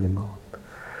ne zanimalo.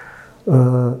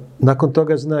 Nakon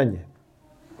toga znanje.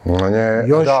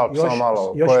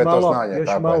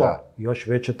 Još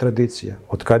veća tradicija.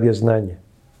 Od kad je znanje?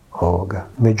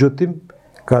 Međutim,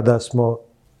 kada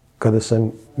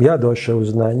sam ja došao u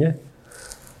znanje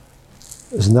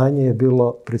je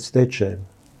bilo pred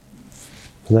stečajem.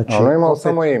 Znači,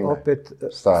 opet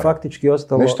faktički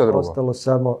ostalo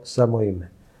samo ime.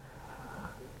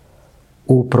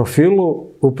 U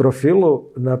profilu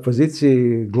na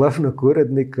poziciji glavnog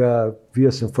urednika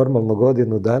bio sam formalno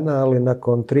godinu dana, ali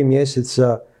nakon 3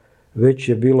 mjeseca već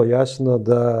je bilo jasno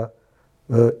da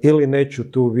ili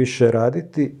neću tu više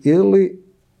raditi, ili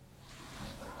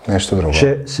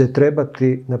će se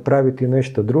trebati napraviti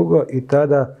nešto drugo, i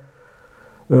tada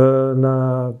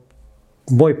na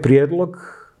moj prijedlog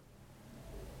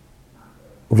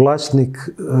vlasnik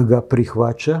ga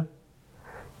prihvaća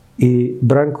i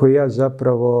Branko i ja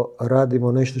zapravo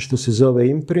radimo nešto što se zove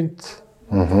imprint.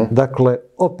 Dakle,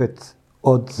 opet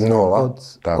od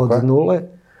nule.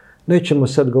 Nećemo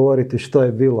sad govoriti što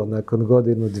je bilo nakon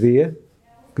godinu, dvije,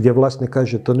 gdje vlasnik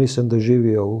kaže to nisam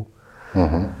doživio u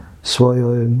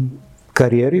svojoj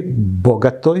karijeri,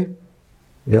 bogatoj.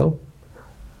 Jel?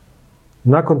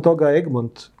 Nakon toga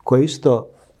Egmont, koja je isto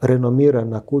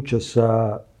renomirana kuća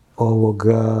sa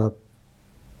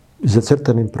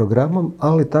zacrtanim programom,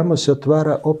 ali tamo se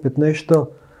otvara opet nešto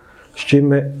s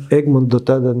čime Egmont do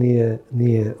tada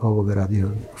nije radio.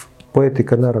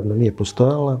 Poetika naravno nije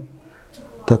postojala,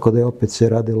 tako da je opet se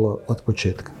radilo od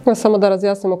početka. Samo da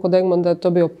razjasnimo kod Egmonta, je to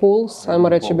bio Puls, ajmo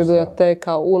reći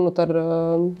biblioteka unutar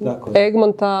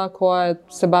Egmonta, koja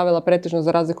se bavila pretežno,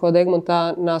 za razliku od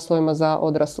Egmonta, naslovima za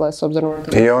odrasle, s obzirom na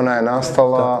to. I ona je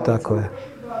nastala... Tako je.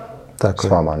 Tako s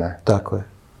vama, ne? Tako je.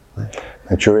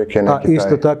 Znači uvijek je neki A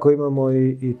isto tako imamo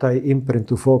i taj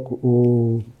imprint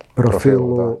u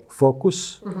profilu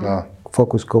Fokus,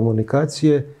 Fokus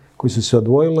komunikacije, koji su se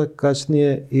odvojile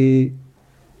kasnije i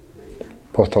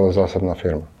postala zasebna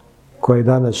firma. koja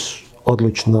danas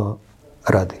odlično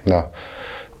radi. Da.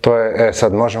 To je,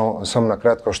 sad možemo samo na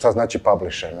kratko šta znači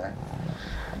publisher, ne?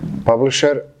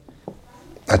 Publisher,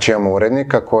 znači imamo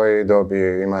urednika koji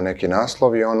ima neki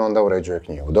naslov i on onda uređuje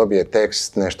knjigu. Dobije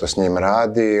tekst, nešto s njim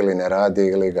radi ili ne radi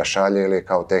ili ga šalje ili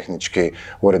kao tehnički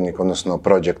urednik, odnosno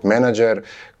project manager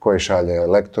koji šalje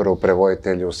lektoru,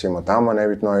 prevoditelju, svima tamo,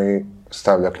 nebitno i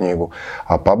stavlja knjigu.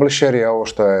 A publisher je ovo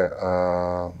što je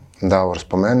Davor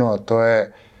spomenuo, to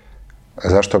je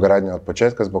zašto gradnja od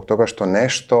početka, zbog toga što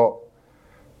nešto,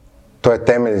 to je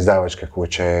temelj izdavačke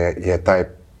kuće, je taj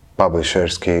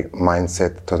publisherski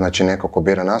mindset, to znači neko ko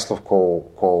bira naslov,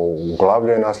 ko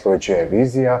uglavljuje naslov, čija je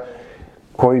vizija,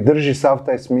 koji drži sav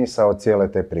taj smisao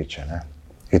cijele te priče, ne?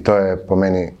 I to je po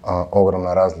meni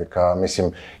ogromna razlika,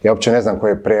 mislim, ja uopće ne znam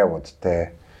koji je prijevod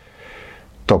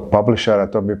tog publishera,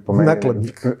 to bi po meni...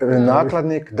 Nakladnik.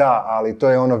 Nakladnik, da, ali to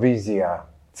je ono vizija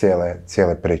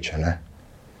cijele priče, ne?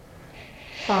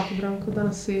 Tako, Branko,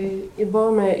 danas i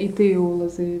bome i ti u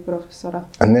ulozi profesora.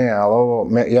 Ne, ali ovo,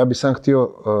 ja bih sam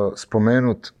htio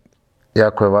spomenut,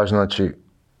 jako je važno, znači,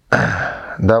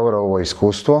 Davorovo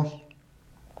iskustvo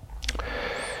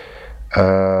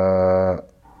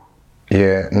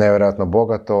je nevjerojatno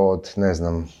bogato od, ne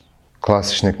znam,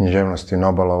 klasične književnosti,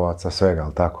 Nobelovaca, svega,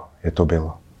 ali tako je to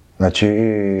bilo. Znači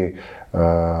i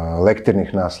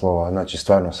lektirnih naslova, znači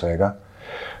stvarno svega.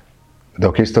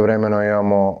 Dok istovremeno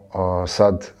imamo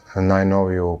sad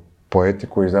najnoviju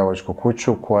poetiku, izdavačku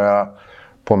kuću, koja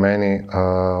po meni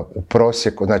u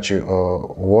prosjeku, znači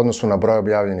u odnosu na broj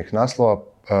objavljenih naslova,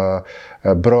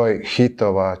 broj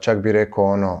hitova, čak bi rekao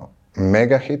ono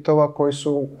mega hitova koji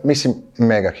su, mislim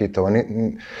mega hitova,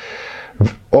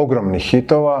 ogromnih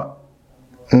hitova,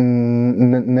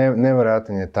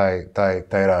 nevjerojatan je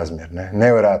taj razmjer, ne?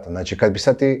 Nevjerojatan. Znači kad bi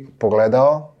sad ti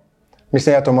pogledao,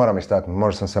 mislim, ja to moram istaknuti,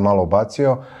 možda sam se malo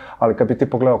ubacio, ali kad bi ti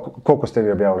pogledao koliko ste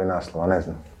vi objavili naslova, ne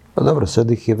znam. Pa dobro,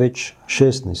 sad ih je već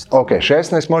 16. Ok,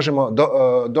 16 možemo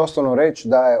doslovno reći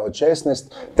da je od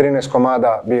 16, 13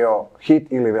 komada bio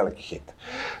hit ili veliki hit.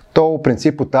 To u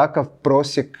principu takav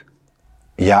prosjek,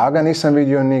 ja ga nisam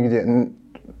vidio nigdje,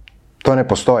 to ne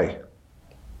postoji.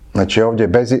 Znači ovdje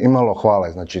bez imalo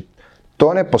hvale, znači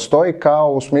to ne postoji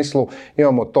kao u smislu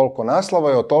imamo toliko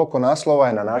naslova i od toliko naslova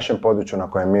je na našem području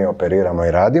na kojem mi operiramo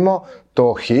i radimo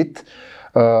to hit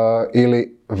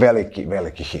ili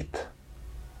veliki hit.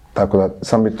 Tako da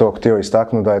sam bi to htio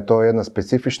istaknuti da je to jedna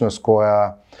specifičnost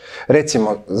koja,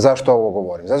 recimo, zašto ovo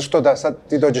govorim? Zato što da sad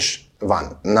ti dođeš van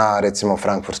na, recimo,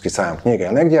 Frankfurtski sajam knjige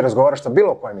ili negdje razgovaraš sa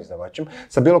bilo kojim izdavačem,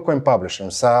 sa bilo kojim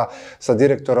publisherom, sa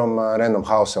direktorom Random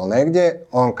House ili negdje,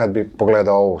 on kad bi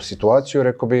pogledao ovu situaciju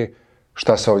rekao bi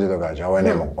šta se ovdje događa,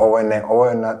 ovo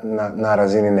je na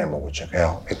razini nemogućeg,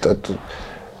 evo, i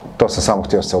to sam samo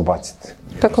htio se ubaciti.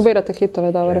 Kako birate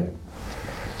hitove, Davore?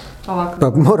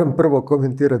 Pa moram prvo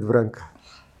komentirati Branka.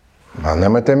 A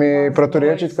nemojte mi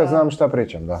proturječiti kad znam šta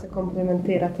pričam, da. Se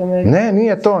komplimentirate me. Ne,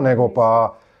 nije to, nego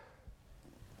pa...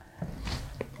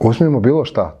 Uzmimo bilo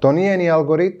šta. To nije ni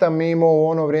algoritam, mi imamo u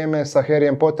ono vrijeme sa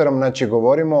Harryjem Potterom, znači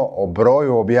govorimo o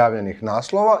broju objavljenih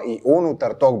naslova i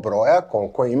unutar tog broja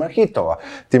koliko ima hitova.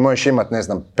 Ti možeš imati, ne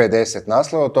znam, 50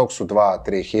 naslova, od tog su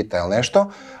 2-3 hita ili nešto,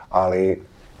 ali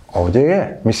ovdje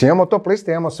je. Mislim, imamo top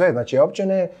liste, imamo sve, znači uopće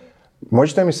ne...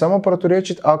 Možete mi samo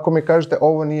proturječiti ako mi kažete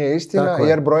ovo nije istina,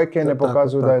 jer brojke ne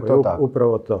pokazuju da je to tako.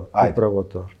 Upravo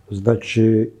to.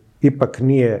 Znači, ipak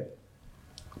nije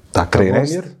takav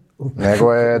 13,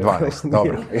 nego je 12.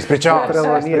 Dobro,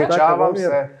 ispričavam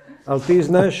se. Ali ti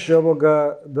znaš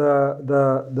ovoga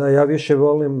da ja više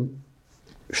volim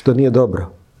što nije dobro.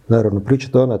 Naravno,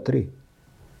 pričate ona 3.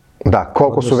 Da,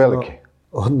 koliko su veliki.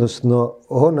 Odnosno,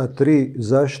 ona 3,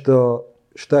 zašto,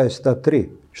 šta je sta 3?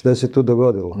 Šta se tu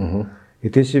dogodilo?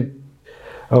 I ti si,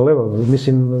 ali evo,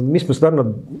 mislim, mi smo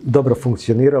stvarno dobro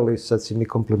funkcionirali, sad si mi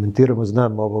komplementiramo,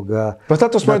 znam ovoga... Pa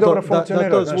zato smo i dobro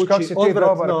funkcionirali, znaš, kako si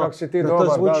ti dobar,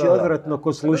 to zvuči odvratno,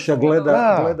 ko sluša,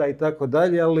 gleda i tako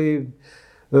dalje, ali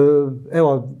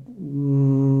evo,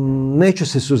 neću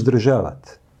se suzdržavati.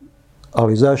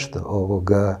 Ali zašto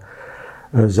ovoga?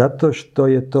 Zato što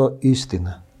je to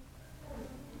istina.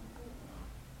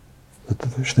 Zato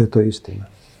što je to istina.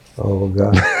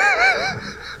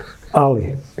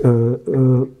 Ali,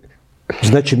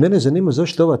 znači mene zanima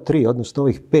zašto ova 3, odnosno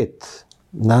ovih 5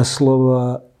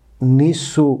 naslova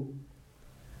nisu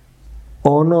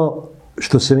ono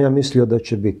što sam ja mislio da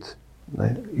će biti.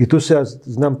 Ne? I tu se ja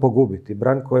znam pogubiti.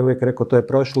 Branko je uvijek rekao, to je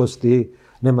prošlost i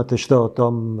nemate što o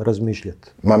tom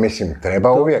razmišljati. Ma mislim,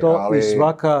 treba uvijek, ali... I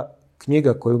svaka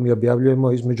knjiga koju mi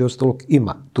objavljujemo, između ostalog,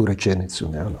 ima tu rečenicu.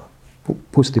 Ne?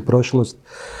 Pusti prošlost,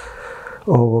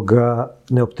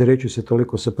 ne opterećuj se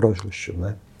toliko sa prošlošću.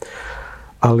 Ne?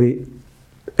 Ali,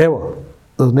 evo,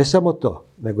 ne samo to,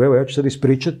 nego evo, ja ću sad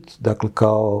ispričati, dakle,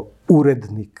 kao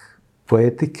urednik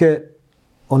poetike,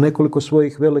 o nekoliko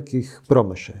svojih velikih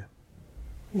promašaja.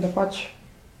 Dapače.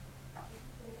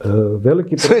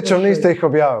 Veliki Srećom niste ih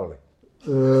objavili.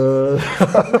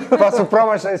 Pa su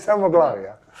promašaji samo glavi,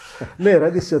 ja? Ne,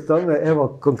 radi se o tome,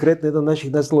 evo, konkretno jedan od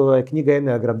naših naslova je knjiga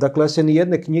Eneagram. Dakle, ja se ni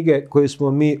jedne knjige koje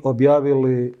smo mi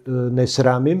objavili ne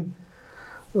sramim.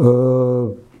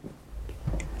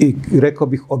 I rekao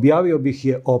bih, objavio bih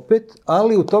je opet,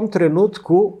 ali u tom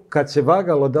trenutku kad se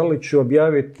vagalo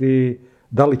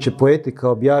da li će poetika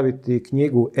objaviti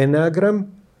knjigu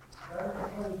Eneagram,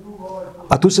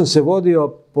 a tu sam se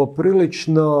vodio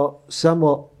poprilično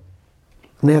samo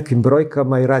nekakvim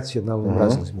brojkama i racionalnim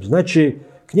razlozima. Znači,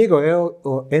 knjiga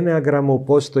o Eneagramu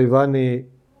postoji vani,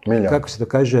 kako se to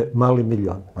kaže, mali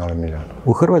milion.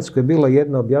 U Hrvatskoj je bila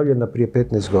jedna objavljena prije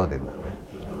 15 godina.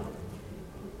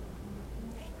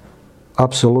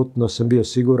 Apsolutno sam bio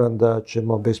siguran da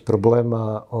ćemo bez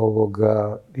problema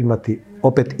imati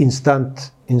opet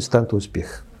instant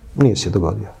uspjeh. Nije se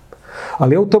dogodio.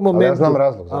 Ali ja u tom momentu... Ali ja znam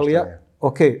razlog zašto nije.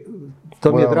 Ok,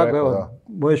 to mi je drago, evo,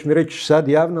 možeš mi reći sad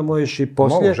javno, možeš i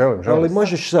poslije, želim. Ali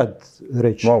možeš sad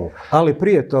reći. Mogu. Ali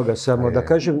prije toga samo da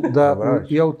kažem da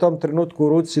ja u tom trenutku u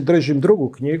ruci držim drugu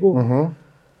knjigu,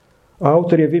 a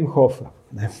autor je Wim Hofa.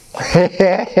 Ne.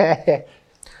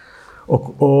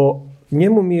 O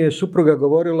njemu mi je supruga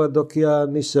govorila dok ja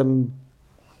nisam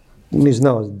ni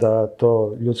znao da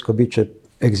to ljudsko biće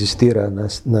egzistira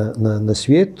na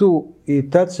svijetu i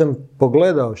tad sam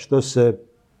pogledao što se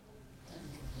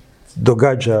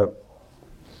događa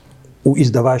u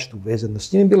izdavaštvu vezano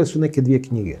s njim. Bile su neke 2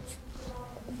 knjige.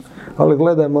 Ali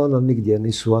gledajmo, nigdje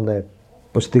nisu one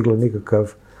postigle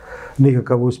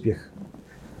nikakav uspjeh.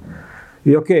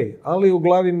 I ok, ali u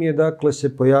glavi mi je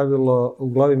u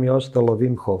glavi mi je ostalo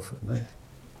Wim Hof. Ne?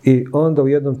 I onda u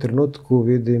jednom trenutku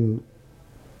vidim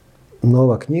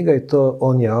nova knjiga i to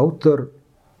on je autor.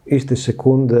 Iste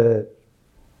sekunde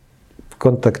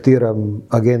kontaktiram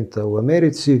agenta u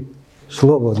Americi,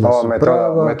 slobodna su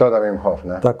prava. Metoda Wim Hof,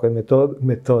 ne? Tako je,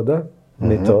 metoda.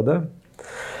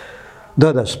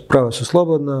 Da, prava su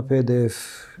slobodna, PDF.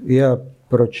 Ja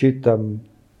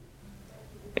pročitam.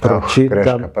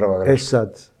 Greška, prva greška.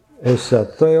 E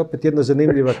sad, to je opet jedna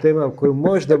zanimljiva tema koju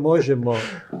možda možemo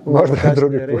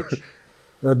kasnije reći.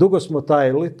 Dugo smo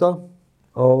tajili to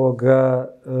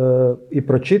i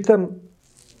pročitam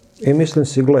i mislim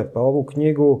si, gle, pa ovu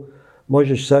knjigu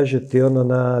možeš sažeti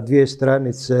na 2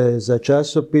 stranice za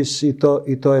časopis i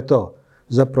to je to.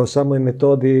 Zapravo samoj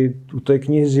metodi u toj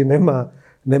knjizi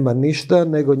nema ništa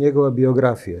nego njegova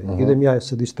biografija. Idem ja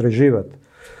sad istraživati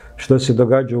što se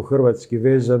događa u Hrvatski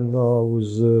vezano uz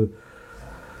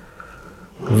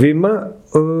Vima.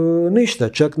 Ništa,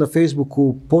 čak na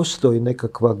Facebooku postoji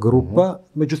nekakva grupa,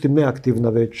 međutim neaktivna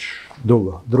već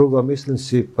dugo. Drugo, mislim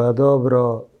si, pa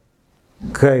dobro,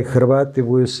 kaj Hrvati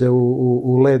budu se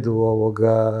u ledu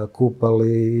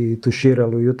kupali i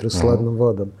tuširali ujutro s hladnom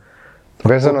vodom.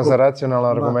 Vezano za racionalne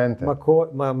argumente.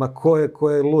 Ko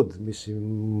je lud?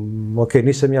 Mislim, ok,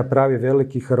 nisam ja pravi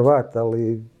veliki Hrvat,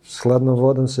 ali s hladnom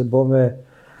vodom se bome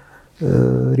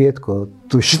rijetko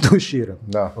tuširam.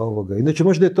 Inače,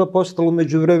 možda je to postalo u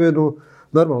međuvremenu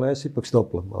normalno, ja se ipak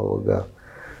stoplam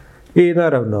I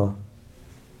naravno,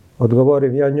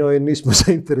 odgovorim ja njoj, nismo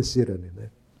zainteresirani. Ne?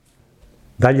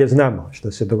 Dalje znamo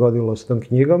što se dogodilo s tom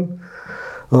knjigom.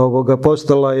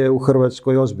 Postala je u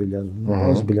Hrvatskoj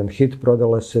ozbiljan hit,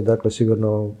 prodala se, dakle,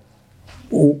 sigurno,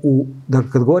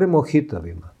 dakle, kad govorimo o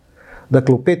hitovima,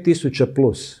 dakle, u 5000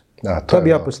 plus, to bi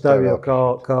ja postavio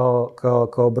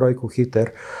kao brojku hiter.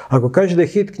 Ako kaže da je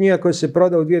hit knjiga koja se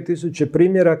proda u 2000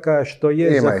 primjeraka, što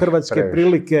je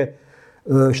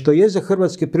za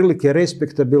hrvatske prilike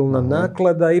respektabilna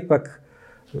naklada, ipak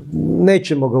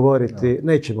nećemo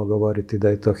govoriti da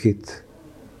je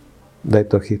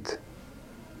to hit.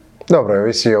 Dobro,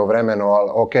 visi o vremenu, ali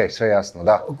ok, sve jasno,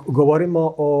 da.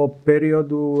 Govorimo o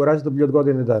periodu, razdoblju od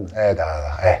godine dana.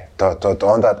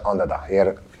 Onda da,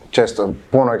 jer često,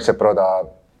 puno ih se proda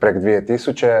prek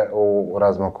 2000 u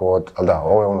razmaku od, ali da,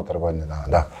 ovo je unutar godine dana,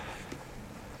 da.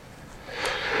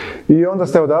 I onda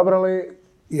ste odabrali...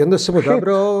 I onda sam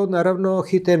odabrao, naravno,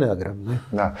 hit Eneagram, ne?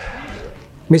 Da.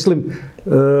 Mislim...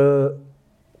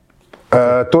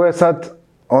 Tu je sad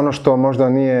ono što možda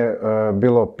nije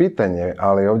bilo pitanje,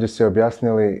 ali ovdje ste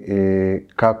objasnili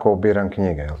i kako biram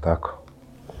knjige, jel tako?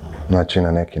 Znači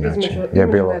na neki način je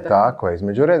bilo tako,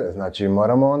 između reda. Znači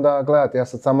moramo onda gledati, ja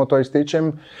sad samo to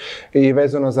ističem i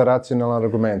vezano za racionalne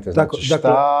argumente. Znači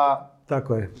šta...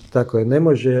 Tako je. Ne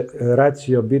može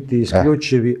racio biti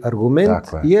isključivi argument,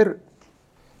 jer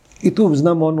i tu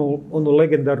znamo onu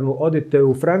legendarnu, odite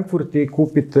u Frankfurt i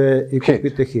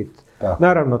kupite hit. Tako.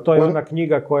 Naravno, to je ona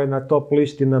knjiga koja je na top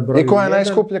listi na broju 1. I koja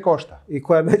najskuplje košta. I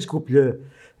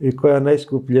koja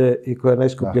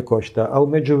najskuplje košta. A u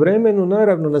međuvremenu,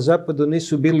 naravno, na zapadu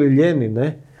nisu bili lijeni,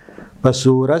 ne? Pa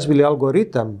su razvili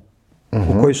algoritam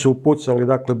u koji su upucali,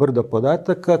 dakle, brdo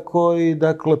podataka koji,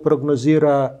 dakle,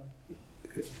 prognozira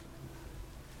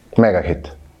mega hit.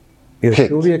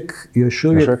 Još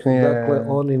uvijek nije... dakle,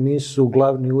 oni nisu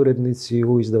glavni urednici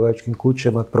u izdavačkim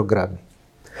kućama programi.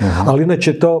 Ali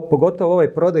inače to, pogotovo ovaj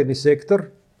prodajni sektor,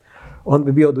 on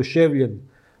bi bio oduševljen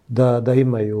da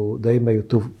imaju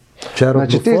tu čarobnu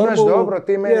znači, ti formulu. Znaš dobro,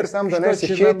 ti meni sam donesi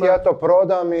hit, ja to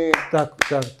prodam i...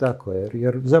 Tako je,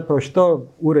 jer zapravo što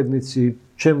urednici,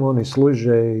 čemu oni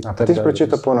služe i... Pa ti si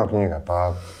pročitao puno knjiga,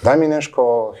 pa daj mi nešto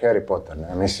Harry Potter,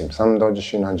 ne, mislim, sam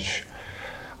dođeš i nađeš.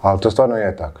 Ali to stvarno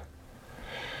je tako.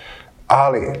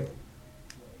 Ali,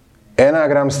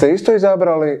 Enagram ste isto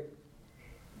izabrali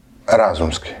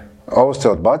razumski. Ovo ste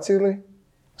odbacili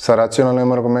sa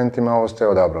racionalnim argumentima, ovo ste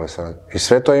odabrali. I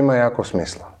sve to ima jako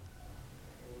smisla.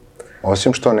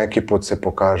 Osim što neki put se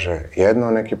pokaže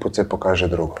jedno, neki put se pokaže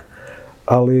drugo.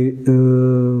 Ali,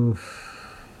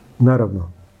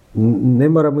 naravno, ne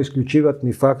moramo isključivati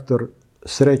ni faktor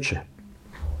sreće,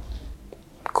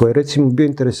 koji je recimo bio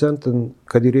interesantan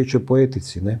kad je riječ o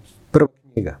poetici, ne? Prva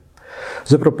knjiga.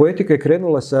 Zapravo poetika je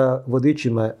krenula sa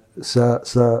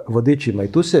vodičima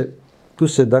i tu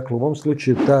se, dakle, u mom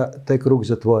slučaju taj krug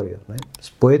zatvorio. Ne?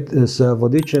 Sa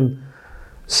vodičem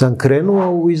sam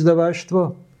krenuo u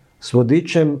izdavaštvo, s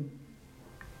vodičem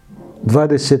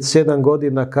 27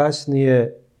 godina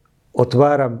kasnije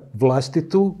otvaram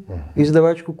vlastitu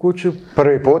izdavačku kuću.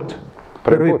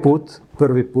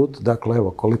 Prvi put, dakle,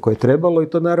 evo, koliko je trebalo i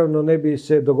to naravno ne bi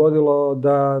se dogodilo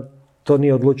da to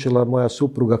nije odlučila moja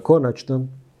supruga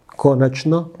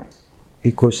konačno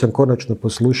i koju sam konačno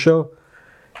poslušao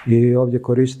i ovdje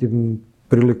koristim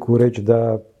priliku reći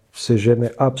da se žene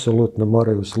apsolutno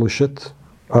moraju slušati,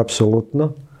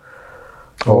 apsolutno.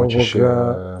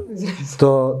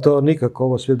 To nikako,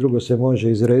 ovo sve drugo se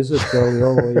može izrezati, ali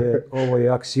ovo je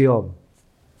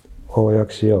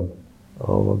aksiom.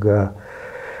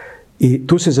 I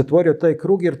tu se zatvorio taj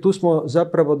krug jer tu smo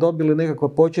zapravo dobili nekakva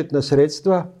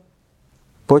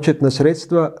početna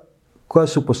sredstva koja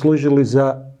su poslužili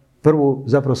za prvu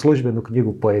zapravo službenu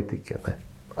knjigu poetike. Ne?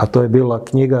 A to je bila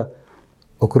knjiga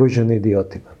Okruženi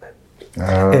idiotima.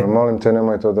 Molim te,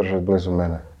 nemoj to držati blizu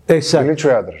mene. Sad, ili ću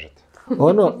ja držati.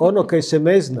 Ono kaj se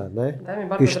ne zna, ne?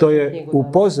 I što je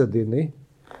u pozadini,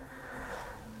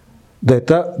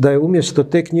 da je umjesto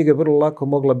te knjige vrlo lako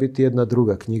mogla biti jedna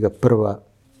druga knjiga, prva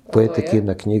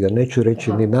poetikina knjiga. Neću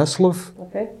reći ni naslov,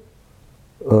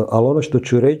 ali ono što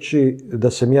ću reći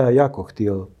da sam ja jako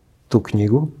htio tu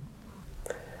knjigu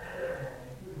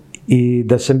i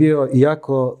da sam bio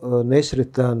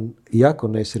jako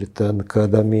nesretan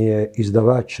kada mi je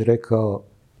izdavač rekao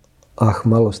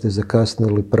malo ste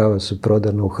zakasnili, prava su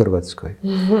prodana u Hrvatskoj.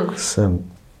 Sam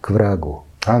k vragu.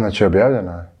 Znači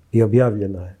objavljena je? I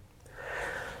objavljena je.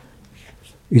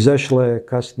 Izašla je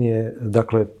kasnije,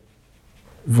 dakle,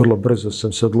 vrlo brzo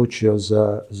sam se odlučio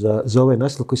za ovaj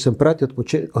naslov koji sam pratio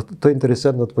to je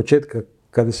interesantno od početka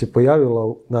kada se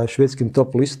pojavilo na švedskim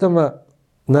top listama.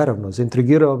 Naravno,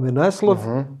 zaintrigirao me naslov,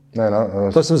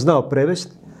 to sam znao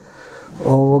prevesti.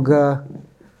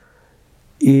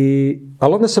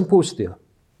 Ali onda sam pustio.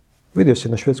 Vidio se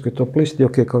na švedskoj top listi,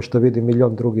 kao što vidim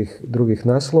milion drugih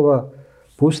naslova.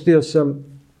 Pustio sam,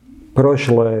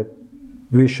 prošlo je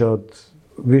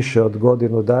više od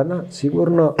godinu dana,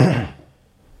 sigurno.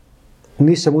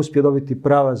 Nisam uspio dobiti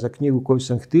prava za knjigu koju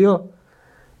sam htio.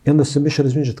 I onda sam išao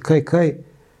razmišljati kaj.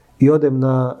 I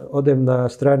odem na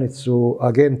stranicu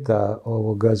agenta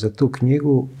za tu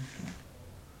knjigu.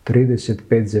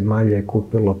 35 zemalja je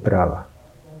kupilo prava.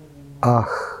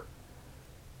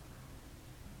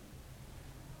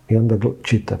 I onda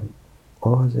čitam.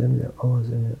 Ova zemlja,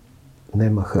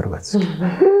 nema Hrvatske.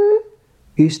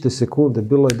 Iste sekunde,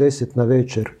 bilo je 10 na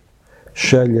večer,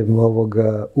 šaljem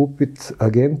upit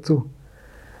agentu.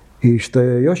 I što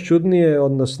je još čudnije,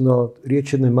 odnosno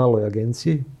riječ je jednoj maloj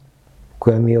agenciji,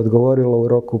 koja mi je odgovorila u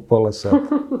roku pola sata.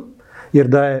 Jer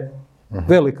da je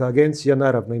velika agencija,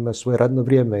 naravno ima svoje radno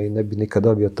vrijeme i ne bi nikad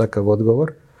dobio takav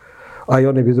odgovor, a i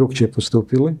oni bi drugčije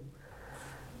postupili.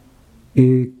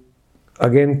 I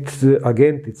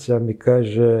agentica mi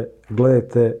kaže,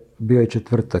 gledajte, bio je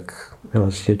četvrtak,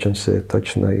 evo sjećam se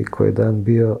točno i koji je dan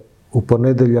bio, u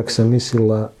ponedjeljak sam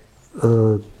mislila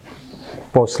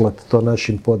poslati to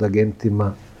našim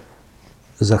podagentima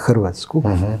za Hrvatsku.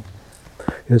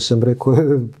 Ja sam rekao,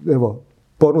 evo,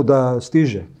 ponuda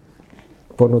stiže.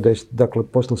 Dakle,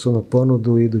 poslao sam na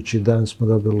ponudu i idući dan smo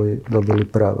dobili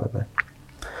prava. Ne.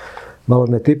 Malo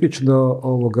netipično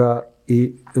ovoga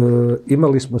i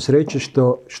imali smo sreće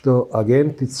što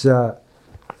agentica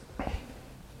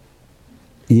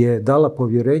je dala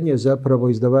povjerenje zapravo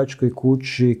izdavačkoj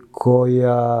kući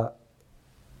koja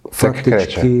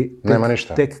faktički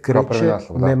tek kreće,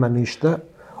 naslov, nema ništa.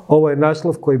 Ovo je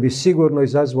naslov koji bi sigurno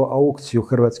izazvao aukciju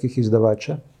hrvatskih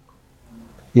izdavača,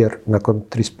 jer nakon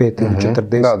 35 ili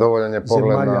 40 da, dovoljan je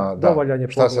pogled na... Dovoljan je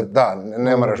pogled.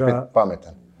 Ne moraš biti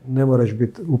pametan. Ne moraš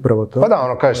biti upravo to. Pa da,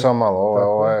 ono kažeš samo malo,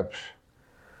 ovo je...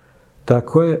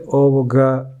 Tako je,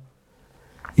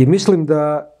 i mislim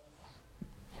da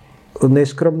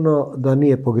neskromno da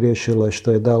nije pogriješila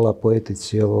što je dala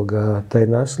poetici taj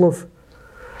naslov.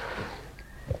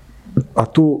 A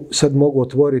tu sad mogu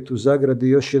otvoriti u zagradi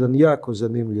još jedan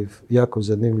jako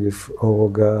zanimljiv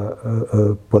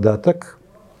podatak.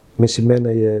 Mislim,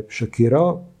 mene je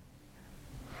šokirao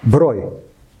broj.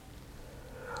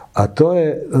 A to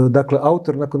je, dakle,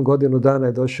 autor nakon godinu dana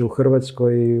je došao u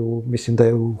Hrvatskoj i mislim da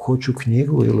je u Hoću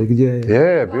knjigu ili gdje je.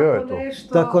 Je, bio je tu.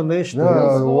 Tako nešto.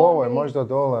 Da, u ovoj, možda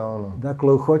dole, ono.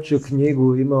 Dakle, u Hoću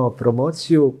knjigu imao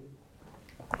promociju,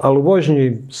 ali u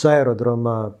vožnji s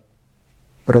aerodroma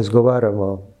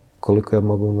razgovaramo, koliko ja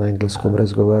mogu na engleskom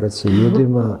razgovarati sa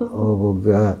ljudima,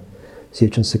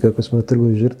 sjećam se kako smo na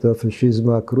Trgu žrtava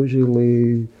fašizma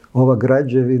kružili ova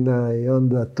građevina i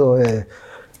onda to je,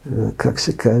 kak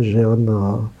se kaže,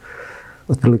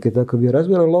 otprilike tako bio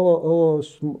razgovor, ali ovo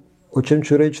o čem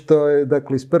ću reći, to je,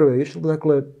 dakle, iz prve išlo,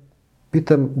 dakle,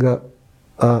 pitam ga,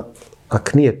 a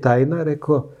nije tajna,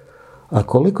 rekao, a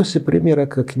koliko se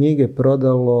primjeraka knjige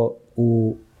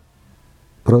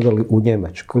prodali u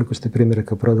Njemačkoj? Koliko ste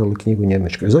primjeraka prodali knjigu u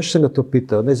Njemačkoj? Zašto sam ga to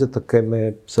pitao? Ne zato kaj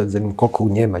me sad zanima koliko u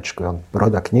Njemačkoj on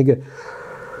proda knjige.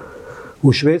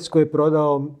 U Švedskoj je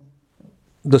prodao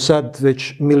do sad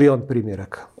već 1 milion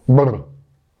primjeraka.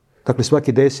 Dakle,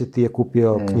 svaki 10. je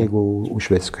kupio knjigu u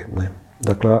Švedskoj. Ne?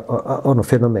 Dakle,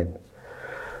 fenomen.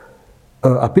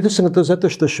 A pitao sam ga to zato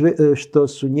što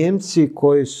su Njemci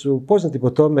koji su poznati po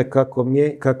tome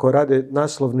kako rade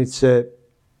naslovnice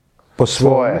po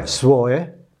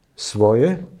svoje,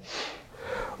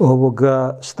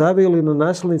 stavili na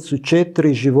naslovnicu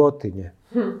 4 životinje.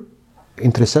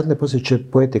 Interesantno je, poslije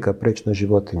će poetika preći na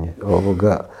životinje.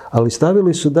 Ali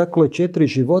stavili su, dakle, 4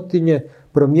 životinje,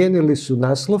 promijenili su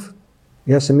naslov.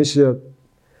 Ja sam mislio,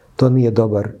 to nije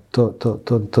dobar,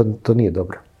 to nije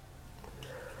dobro.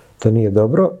 To nije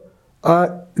dobro. A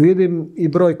vidim i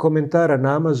broj komentara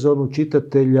na Amazonu,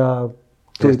 čitatelja.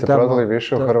 Jeste prodali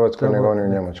više u Hrvatskoj nego oni u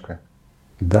Njemačkoj?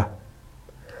 Da.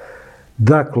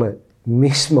 Dakle, mi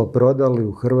smo prodali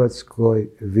u Hrvatskoj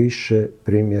više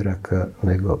primjeraka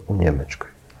nego u Njemačkoj.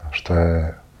 Što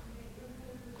je...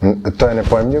 To je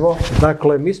nepojmljivo?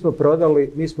 Dakle, mi smo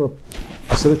prodali,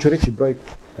 a sada ću reći broj.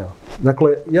 Evo.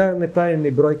 Dakle, ja ne tajem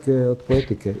ni brojke od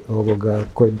poetike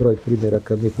koji broj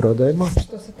primjeraka mi prodajemo.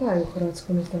 Što se taje u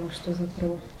hrvatskom izdavaštvu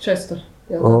zapravo? Često.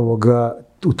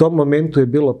 U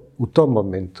tom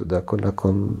momentu, dakle,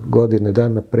 nakon godine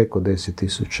dana preko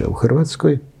 10.000 u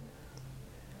Hrvatskoj.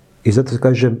 I zato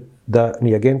kažem da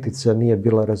ni agentica nije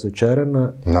bila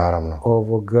razočarana. Naravno.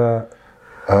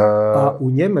 A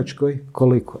u Njemačkoj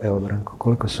koliko? Evo, Branko,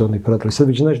 koliko su oni prodali? Sad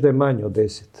već znaš da je manje od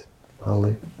 10,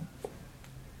 ali...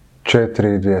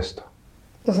 4.200.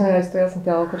 To sam ja sam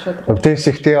htjela oko 4. Ti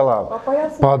si htjela...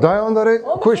 Pa daj onda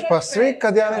kuć, pa svi reći,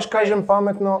 kad ja nešto kažem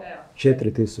pametno...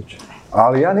 4.000.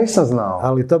 Ali ja nisam znao.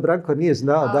 Ali to Branko nije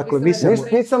znao, dakle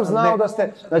nisam znao da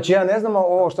ste... Znači ja ne znam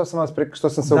ovo što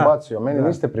sam se ubacio, meni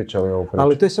niste pričali ovo priču.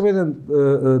 Ali to je samo jedan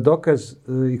dokaz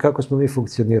i kako smo mi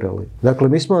funkcionirali. Dakle,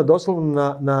 mi smo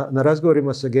doslovno na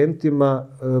razgovorima s agentima,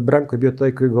 Branko je bio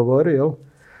taj koji govori, jel?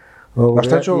 A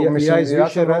šta ću, ja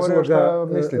sam govorio šta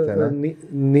mislite,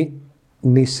 ne?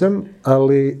 Nisam,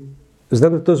 ali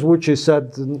znam da to zvuči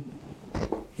sad,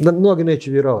 da mnogi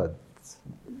neće vjerovati.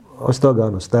 Ostao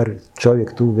ga stari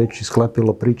čovjek tu već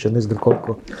isklapilo priča, ne znam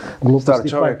koliko gluposti. Star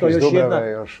čovjek iz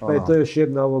Dubrave još. Pa je to još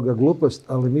jedna glupost,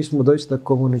 ali mi smo doista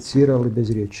komunicirali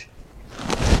bez riječi.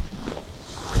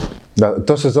 Da,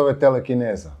 to se zove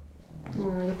telekineza.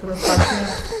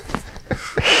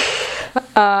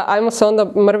 Ajmo se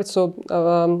onda mrvicu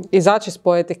izaći iz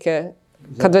poetike.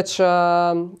 Kad već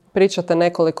pričate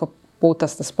nekoliko puta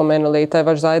ste spomenuli i taj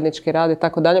vaš zajednički rad i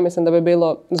tako dalje. Mislim da bi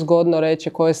bilo zgodno reći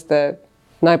koje ste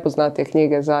najpoznatije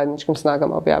knjige zajedničkim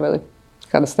snagama objavili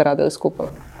kada ste radili skupa.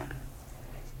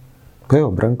 Pa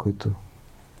evo, Branko je tu.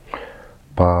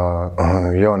 Pa,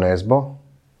 Jon Esbo,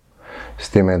 s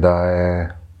time da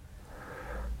je,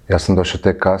 ja sam došao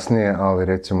tek kasnije, ali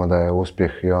recimo da je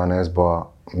uspjeh Joan Esboa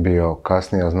bio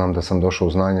kasnije. Ja znam da sam došao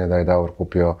u znanje da je Davor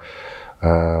kupio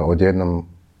odjednom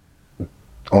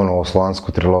onu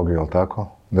oslovansku trilogiju, jel tako?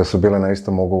 Da su bile na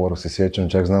istom ugovoru, se sjećam,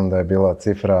 čak znam da je bila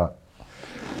cifra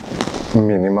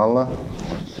minimalna.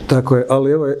 Tako je,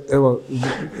 ali evo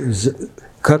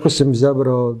kako sam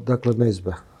izabrao, dakle,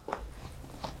 Nesba?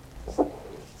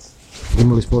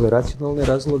 Imali smo ove racionalne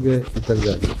razloge i tako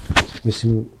dalje.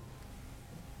 Mislim,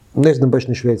 ne znam baš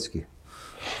ni švedski.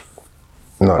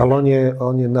 No. Ali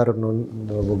on je naravno,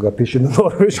 piše na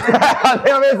norveškom.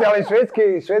 Nema veze, ali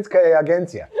švedska je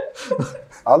agencija.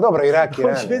 Ali dobro, Irak,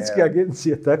 Iran. Švedska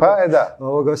agencija, tako. Pa je, da.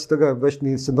 Osim toga, baš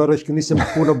sa norveškim nisam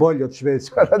puno bolji od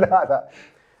švedskog. Da.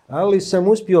 Ali sam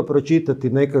uspio pročitati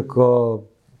nekako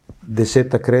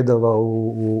 10 redova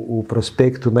u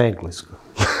prospektu na engleskom.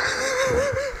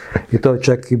 I to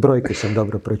čak i brojke sam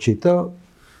dobro pročitao.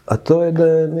 A to je da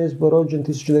je Nesbo rođen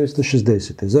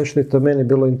 1960. Zašto je to meni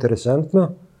bilo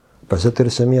interesantno? Pa zato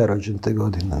jer sam ja rođen te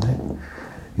godine, ne?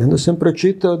 I onda sam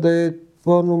pročitao da je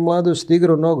on u mladosti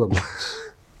igrao nogomet.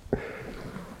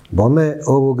 Bome,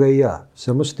 ovoga i ja.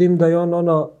 Samo s tim da je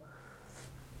on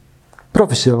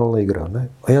profesionalno igrao, ne?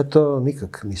 A ja to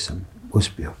nikak nisam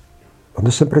uspio.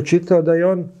 Onda sam pročitao da je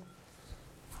on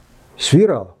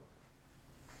svirao.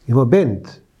 Imao bend.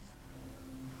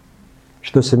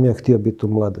 Što sam ja htio biti u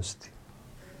mladosti.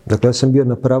 Dakle, ja sam bio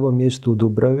na pravom mjestu u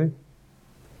Dubravi,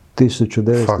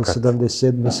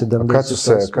 1977. 78.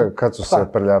 Kad su se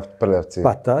prljavci?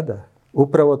 Pa tada,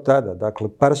 upravo tada. Dakle,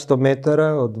 par 100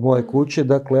 metara od moje kuće.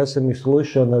 Dakle, ja sam ih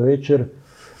slušao na večer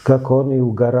kako oni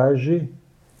u garaži,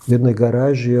 u jednoj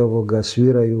garaži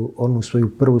sviraju onu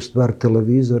svoju prvu stvar,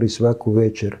 televizor, i svaku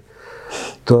večer.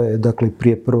 To je, dakle,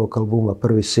 prije prvog albuma,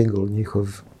 prvi singl njihov,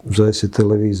 zove se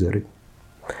Televizori.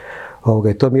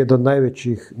 To mi je jedna od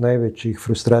najvećih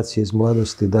frustracija iz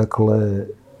mladosti, dakle,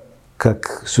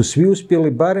 kak su svi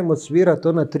uspjeli barem odsvirati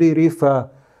ona 3 rifa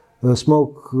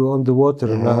Smoke on the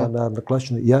Water na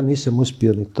klasičnu, ja nisam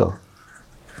uspio ni to.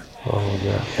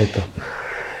 Eto.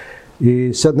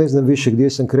 I sad ne znam više gdje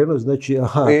sam krenuo, znači,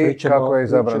 pričamo, kako je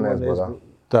izabran Nesbo, da.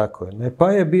 Tako je, ne,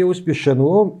 pa je bio uspješan u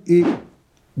ovom. I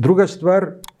druga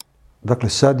stvar, dakle,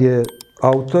 sad je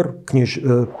autor,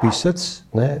 pisac,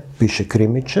 ne, piše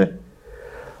krimiće.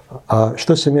 A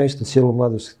što sam ja isto cijelu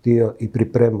mladost htio i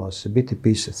pripremao se, biti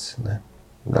pisac, ne.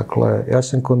 Dakle, ja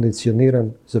sam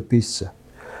kondicioniran za pisca.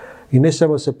 I ne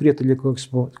samo sa prijateljem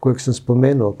kojeg sam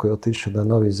spomenuo, koji je otišao na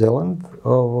Novi Zeland,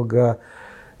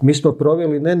 mi smo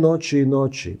proveli ne noći i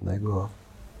noći,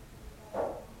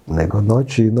 nego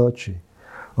noći i noći,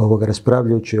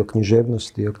 raspravljajući o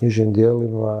književnosti, o književnim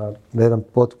djelima, na jedan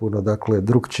potpuno, dakle,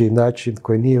 drukčiji način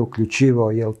koji nije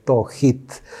uključivao jel to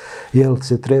hit, jel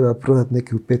se treba prodati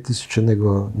neki u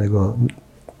 5000, nego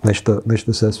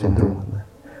nešto sasvim drugo. Ne.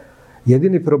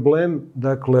 Jedini problem,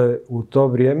 dakle, u to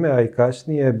vrijeme, a i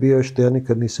kasnije, bio je što ja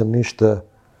nikad nisam ništa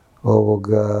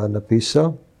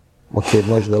napisao. Ok,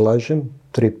 možda lažem,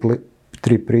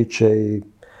 3 priče i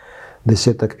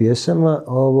 10 pjesama,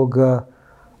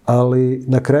 ali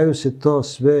na kraju se to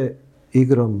sve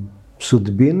igrom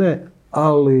sudbine,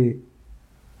 ali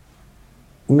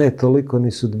ne toliko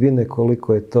ni sudbine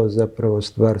koliko je to zapravo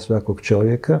stvar svakog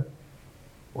čovjeka,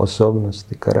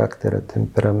 osobnosti, karaktera,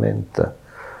 temperamenta,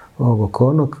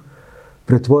 onog,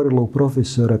 pretvorilo u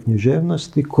profesora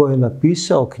književnosti koji je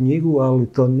napisao knjigu, ali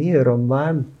to nije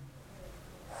roman,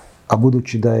 a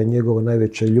budući da je njegova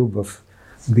najveća ljubav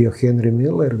bio Henry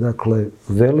Miller, dakle,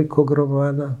 velikog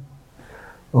romana,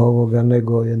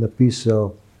 nego je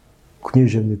napisao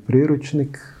književni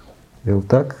priručnik, jel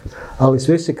tak? Ali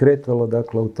sve se kretalo,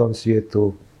 dakle, u tom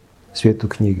svijetu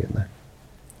knjige, ne.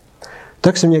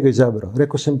 Tak sam njega izabrao.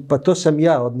 Rekao sam, pa to sam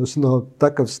ja, odnosno,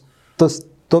 takav,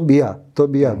 to bi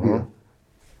ja bio.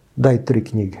 Daj 3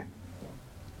 knjige.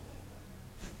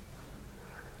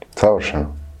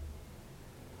 Savršeno.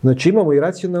 Znači, imamo i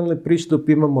racionalni pristup,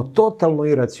 imamo totalno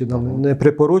iracionalni. Ne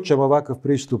preporučam ovakav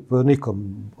pristup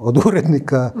nikom od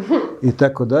urednika i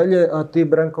tako dalje. A ti,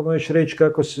 Branko, možeš reći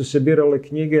kako su se birale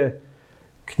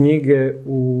knjige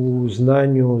u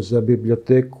znanju za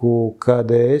biblioteku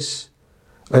KDS,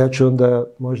 a ja ću onda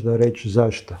možda reći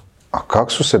zašto. A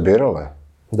kako su se birale?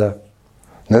 Da.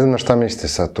 Ne znam na šta mislite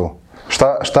sad tu.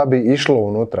 Šta bi išlo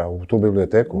unutra u tu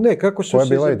biblioteku? Ne, kako su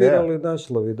se birali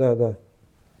naslovi, da.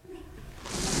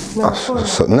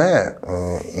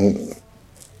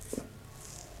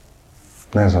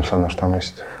 Ne znam sad na šta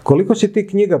mislite. Koliko si ti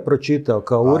knjiga pročitao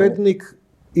kao urednik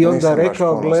i onda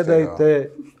rekao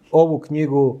gledajte, ovu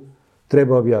knjigu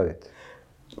treba objaviti?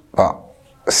 Pa,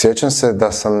 sjećam se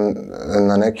da sam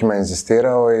na nekima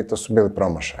inzistirao i to su bili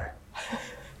promašaji.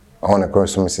 One koje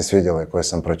su mi se svidjele, koje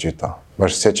sam pročitao.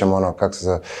 Baš sjećam ono kako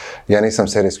se... Ja nisam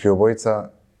serijski ubojica,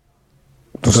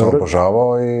 tu sam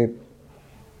obožavao i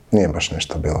nije baš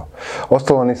nešto bilo.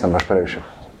 Ostalo nisam baš previše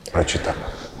pročitao.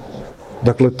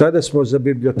 Dakle, tada smo za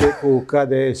biblioteku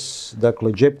KDS,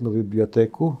 dakle džepnu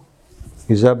biblioteku,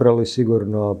 izabrali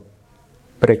sigurno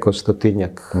preko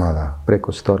 100-tinjak,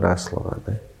 preko 100 naslova.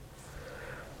 Ne?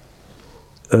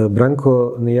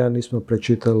 Branko ni ja nismo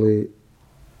pročitali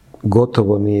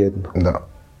gotovo nijednu. Da.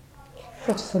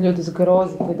 To će se ljudi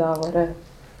zgroziti, Davore.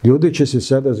 Ljudi će se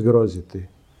sada zgroziti.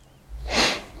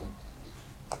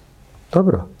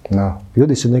 Dobro. Da.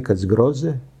 Ljudi se nekad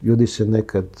zgroze, ljudi se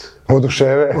nekad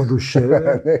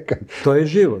oduševe. Nekad. To je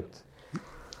život.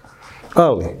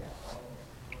 Ali,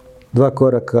 2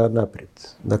 koraka naprijed.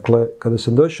 Dakle, kada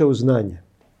sam došao u znanje,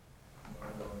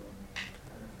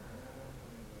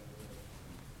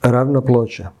 ravna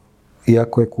ploča,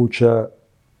 iako je kuća...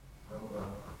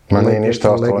 Ma nije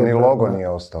ništa ostalo, ni logo nije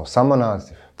ostao, samo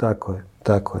naziv. Tako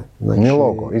je. Znači, ni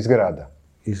logo, iz grada.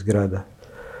 Iz grada.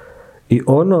 I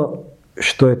ono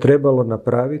što je trebalo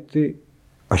napraviti,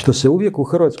 a što se uvijek u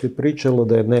Hrvatskoj pričalo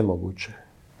da je nemoguće,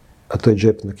 a to je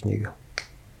džepna knjiga.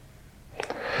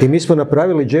 I mi smo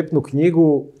napravili džepnu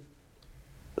knjigu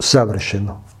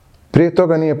savršeno. Prije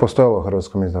toga nije postojalo u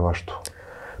hrvatskom izdavaštvu.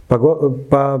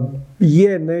 Pa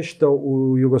je nešto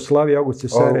u Jugoslaviji, August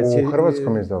Cesarec... U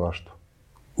hrvatskom izdavaštvu?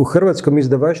 U hrvatskom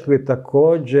izdavaštvu je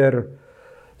također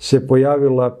se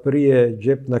pojavila prije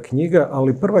džepna knjiga,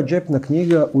 ali prva džepna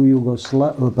knjiga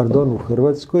u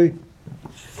Hrvatskoj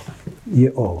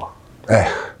je ovo.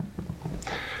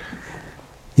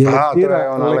 To je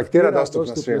ona lektira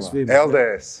dostupna svima.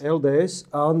 LDS,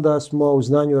 a onda smo u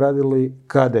znanju radili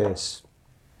KDS.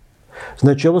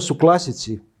 Znači, ovo su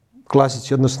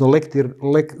klasici, odnosno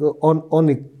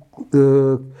oni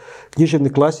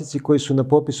književni klasici koji su na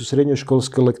popisu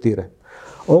srednjoškolske lektire.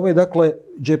 Ovo je, dakle,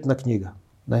 džepna knjiga,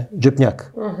 ne?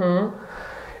 Džepnjak.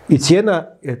 I cijena,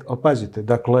 pazite,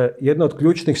 dakle, jedna od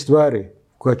ključnih stvari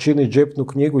koja čini džepnu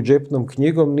knjigu džepnom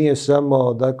knjigom nije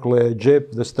samo, dakle,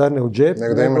 džep da stane u džep,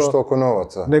 nego da imaš toliko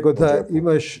novaca. Nego da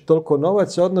imaš toliko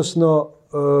novaca, odnosno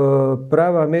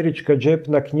prava američka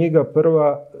džepna knjiga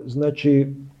prva,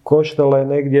 znači, koštala je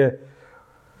negdje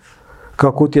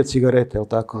kao kutija cigarete, jel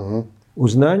tako? U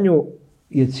znanju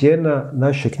je cijena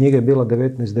naše knjige bila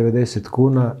 19,90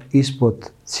 kuna ispod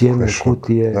cijene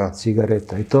kutije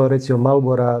cigareta. I to, recimo,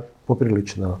 Marlbora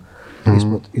poprilično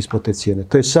ispod te cijene.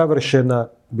 To je savršena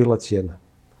bila cijena.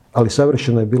 Ali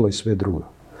savršeno je bilo i sve drugo.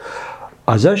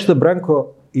 A zašto Branko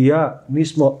i ja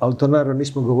nismo, ali to naravno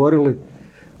nismo govorili,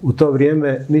 u to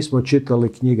vrijeme nismo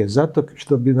čitali knjige? Zato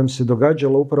što bi nam se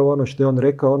događalo upravo ono što je on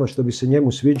rekao, ono što bi se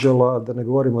njemu sviđalo, a da ne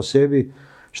govorimo o sebi,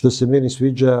 što se meni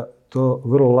sviđa, to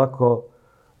vrlo lako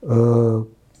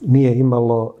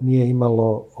nije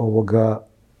imalo ovoga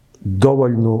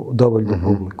dovoljnu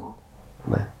publiku.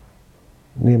 Ne.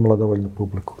 Nije imala dovoljnu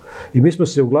publiku. I mi smo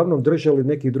se uglavnom držali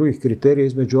nekih drugih kriterija,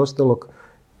 između ostalog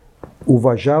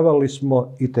uvažavali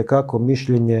smo itekako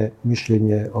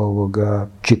mišljenje ovoga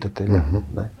čitatelja.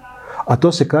 Ne. A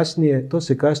to se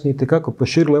kasnije itekako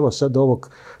proširilo, evo sad ovog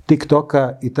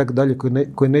TikToka i tako dalje,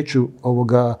 koji neću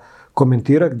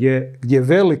komentirati, gdje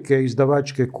velike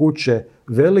izdavačke kuće,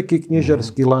 veliki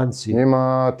knjižarski lanci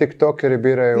njima TikTokeri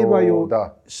imaju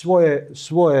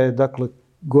svoje, dakle,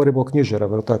 govorimo o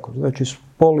knjižarama, je tako? Znači, s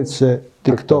police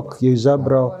TikTok je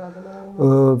izabrao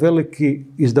veliki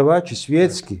izdavači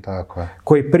svjetski,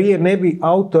 koji prije ne bi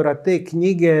autora te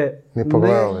knjige ni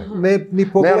pogledali. Ne,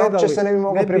 uopće se ne bi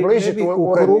mogli približiti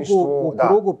u uredništvu. U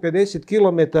krugu 50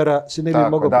 km se ne bi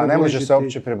mogao ne može se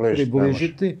uopće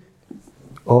približiti.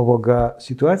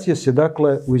 Situacija se,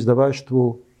 dakle, u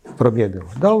izdavaštvu promijenila.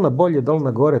 Da li na bolje, da li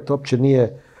na gore,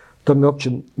 to me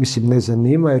uopće, mislim, ne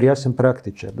zanima, jer ja sam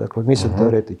praktičar, dakle, nisam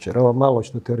teoretičar. Ovo malo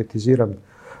što teoretiziram,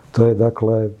 to je,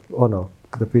 dakle,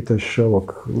 kada pitaš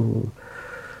ovog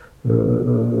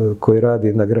koji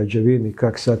radi na građevini,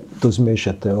 kak sad to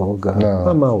zmešate ovoga,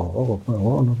 pa malo,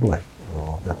 ono,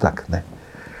 tak, ne.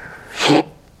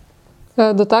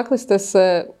 Dotakli ste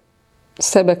se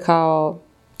sebe kao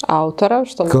autora,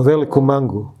 što... Kao veliku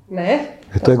mangu. Ne,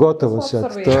 To je gotovo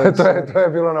sad. To je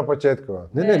bilo na početku.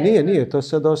 Ne, nije, to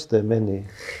sad ostaje meni.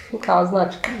 Kao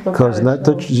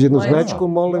značka. Jednu značku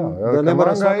molim da ne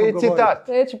mora svakom govoriti.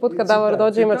 Sljedeći put kad Davor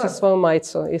dođe imat će svoju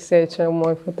majicu i sjedit će u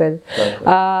moj fotelji.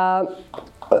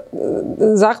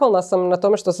 Zahvalna sam na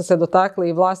tome što ste se dotakli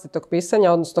i vlastitog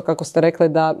pisanja, odnosno kako ste rekli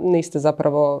da niste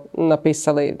zapravo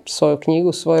napisali svoju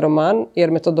knjigu, svoj roman,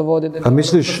 jer me to dovodi do... A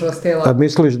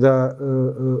misliš da...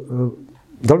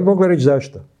 Da li bi mogla reći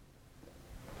zašto?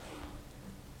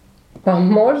 Pa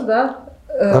možda...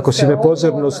 Ako si me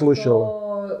pozorno slušala.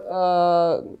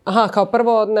 Kao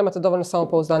prvo, nemate dovoljno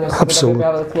samopouzdanja da bi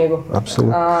objavili knjigu.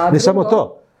 Apsolutno. Ne samo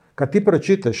to. Kad ti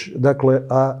pročitaš, dakle,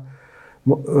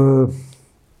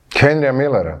 Henrya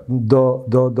Millera.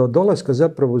 Do dolaska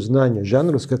zapravo znanja,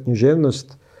 žanrovska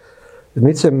književnost,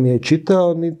 niti sam je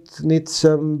čitao, niti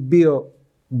sam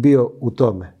bio u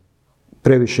tome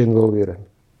previše involviran.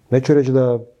 Neću reći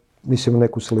da mislim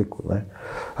neku sliku, ne.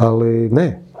 Ali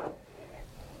ne.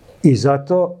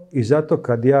 I zato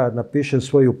kad ja napišem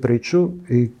svoju priču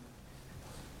i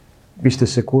iste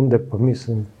sekunde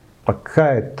pomislim, pa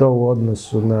kaj je to u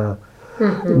odnosu na...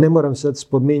 Ne moram sad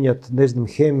spominjati, ne znam,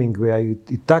 Hemingwaya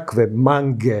i takve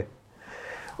mange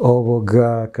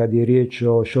kad je riječ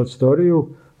o short storiju,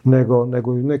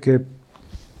 nego i neke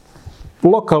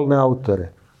lokalne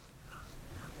autore.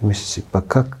 Mislim si, pa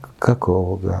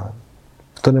kako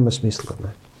to nema smisla, ne?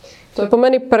 To je po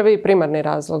meni prvi primarni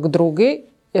razlog. Drugi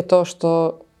je to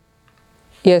što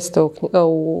jeste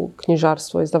u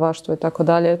knjižarstvu, izdavaštvu i tako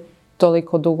dalje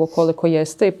toliko dugo koliko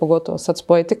jeste i pogotovo sad s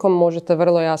Poetikom možete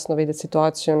vrlo jasno vidjeti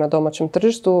situaciju na domaćem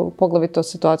tržištu, poglavito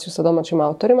situaciju sa domaćim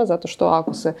autorima, zato što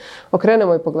ako se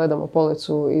okrenemo i pogledamo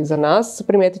policu iza nas,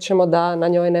 primijetit ćemo da na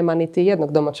njoj nema niti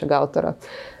jednog domaćeg autora.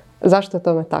 Zašto je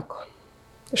tome tako?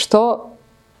 Što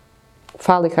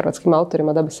fali hrvatskim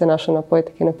autorima da bi se našli na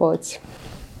Poetikinoj polici?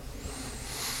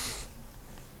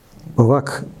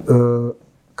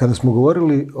 Kada smo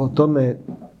govorili o tome,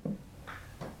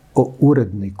 o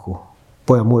uredniku,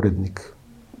 pojam urednik,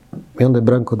 i onda je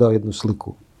Branko dao jednu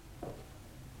sliku.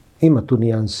 Ima tu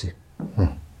nijansi.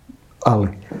 Ali,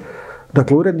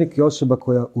 dakle, urednik je osoba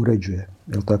koja uređuje,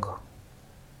 jel' tako?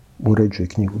 Uređuje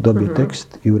knjigu, dobije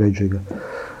tekst i uređuje ga.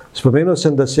 Spomenuo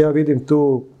sam da se ja vidim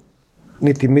tu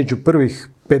niti među prvih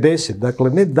 50, dakle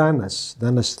ne danas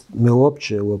me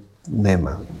uopće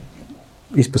nema.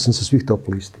 Ispao sam sa svih top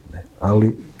listi, ne.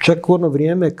 Ali čak u ono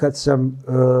vrijeme kad sam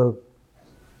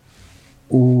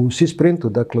u Sprintu,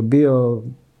 dakle, bio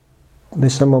ne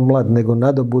samo mlad, nego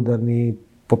nadobudan i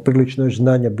poprilično još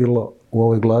znanja bilo u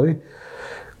ovoj glavi,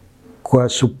 koja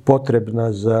su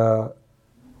potrebna za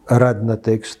rad na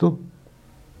tekstu.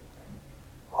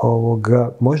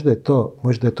 Možda je to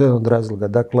jedan od razloga.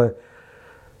 Dakle,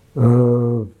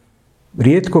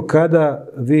 rijetko kada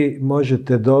vi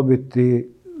možete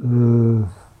dobiti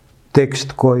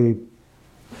tekst koji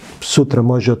sutra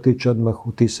može otići odmah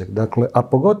u tisak. Dakle, a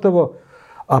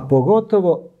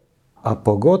pogotovo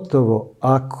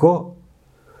ako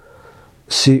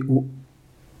si u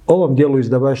ovom dijelu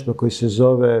izdavaštva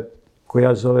koji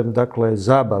ja zovem, dakle,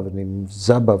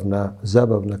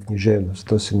 zabavna književnost,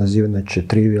 to se naziva, znači,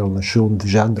 trivialna, šund,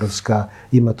 žanrovska,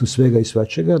 ima tu svega i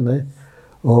svačega, ne?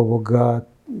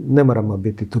 Ne moramo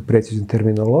biti tu precizni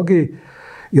terminologiji.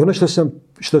 I ono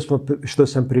što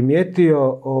sam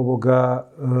primijetio,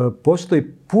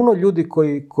 postoji puno ljudi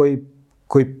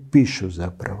koji pišu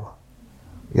zapravo.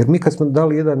 Jer mi kad smo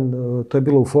dali to je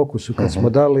bilo u Fokusu, kad smo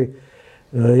dali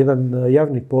jedan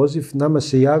javni poziv, nama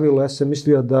se javilo, ja sam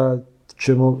mislio da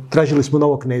tražili smo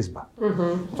novog Knezba.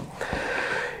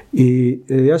 I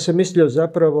ja sam mislio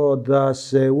zapravo da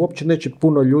se uopće neće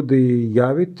puno ljudi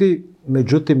javiti,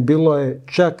 međutim bilo je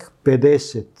čak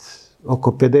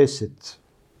oko 50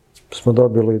 smo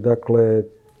dobili, dakle,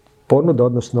 ponuda,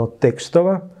 odnosno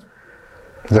tekstova.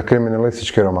 Za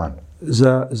kriminalistički roman.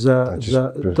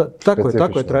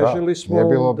 Tako je, tražili smo, nije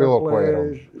bilo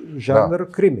koje žanr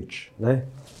krimić, ne?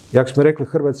 Jak smo rekli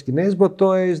hrvatski Nezbo,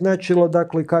 to je značilo,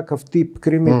 dakle, kakav tip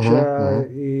krimića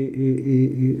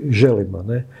i želimo,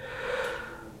 ne?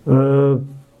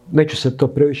 Neću se to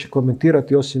previše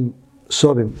komentirati, osim s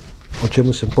ovim o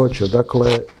čemu sam počeo.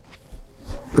 Dakle,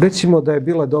 recimo da je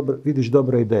bila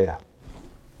dobra ideja,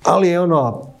 ali je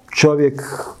čovjek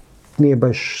nije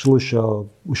baš slušao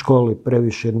u školi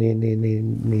previše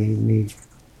ni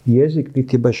jezik,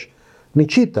 niti je baš ni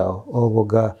čitao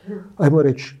ajmo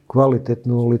reći,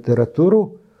 kvalitetnu literaturu.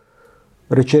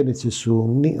 Rečenice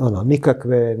su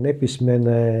nikakve,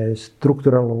 nepismene,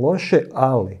 strukturalno loše,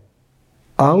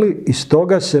 ali iz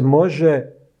toga se može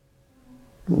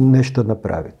nešto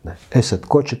napraviti. Ne? Sad,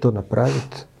 ko će to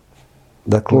napraviti?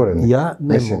 Dakle, ja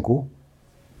ne mogu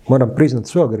moram priznati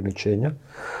sve ograničenja,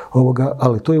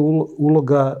 ali to je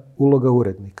uloga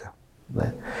urednika.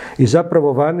 Ne? I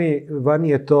zapravo vani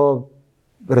je to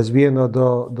razvijeno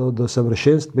do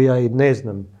savršenstva, ja i ne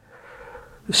znam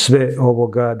sve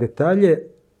detalje,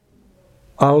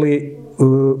 ali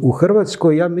u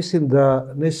Hrvatskoj ja mislim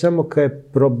da ne samo kad je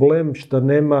problem što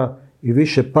nema i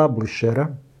više publishera,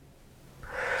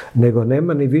 nego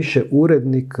nema ni više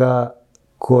urednika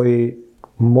koji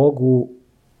mogu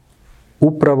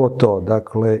upravo to,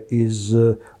 dakle, iz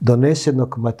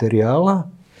donesenog materijala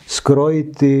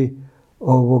skrojiti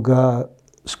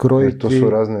Jer to su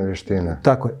razne vještine.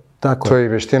 Tako je. To je i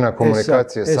vještina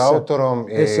komunikacije s autorom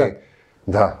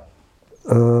da.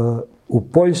 U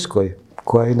Poljskoj,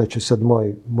 koja je inače sad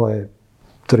moje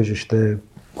tržište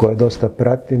koje dosta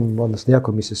pratim, odnosno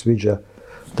jako mi se sviđa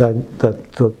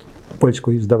to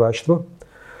poljsko izdavaštvo,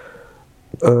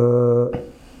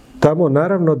 tamo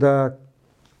naravno da,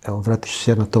 evo vratit ću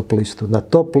se na top listu, na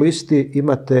top listi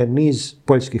imate niz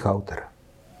poljskih autora.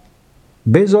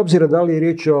 Bez obzira da li je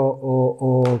riječ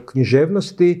o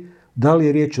književnosti, da li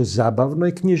je riječ o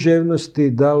zabavnoj književnosti,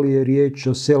 da li je riječ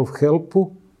o self-helpu,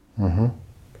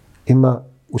 ima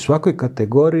u svakoj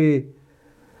kategoriji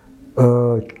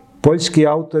poljski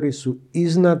autori su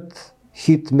iznad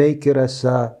hitmakera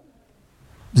sa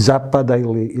zapada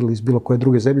ili iz bilo koje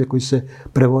druge zemlje koji se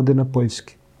prevode na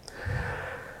poljski.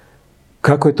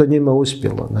 Kako je to njima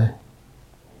uspjelo, ne?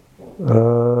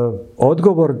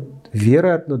 Odgovor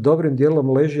vjerojatno dobrim dijelom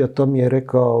leži, a to mi je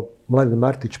rekao Mladen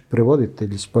Martić,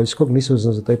 prevoditelj iz poljskog, nisam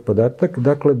znao za taj podatak,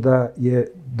 dakle da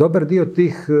je dobar dio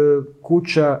tih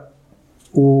kuća,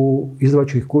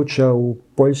 izdavačkih kuća u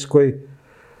Poljskoj,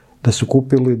 da su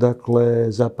kupili,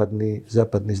 dakle, zapadni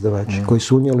izdavači koji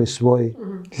su unijeli svoj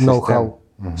know-how,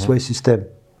 svoj sistem.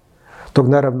 Tog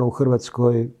naravno u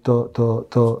Hrvatskoj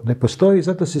to ne postoji,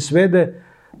 zato se svede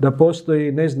da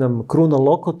postoji, ne znam, Kruno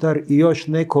Lokotar i još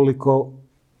nekoliko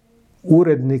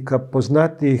urednika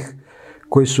poznatijih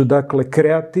koji su, dakle,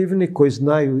 kreativni, koji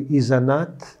znaju i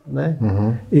zanat, ne?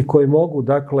 I koji mogu,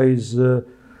 dakle, iz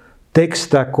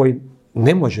teksta koji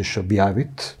ne možeš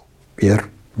objaviti, jer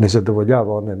ne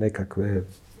zadovoljava one nekakve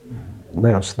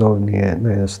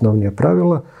najosnovnija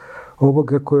pravila,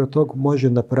 koji od tog može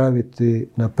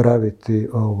napraviti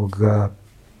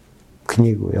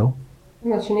knjigu, jel?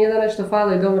 Znači nije da nešto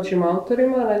fali domaćim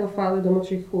autorima, nego fali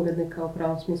domaćih urednika u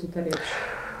pravom smislu te riječi.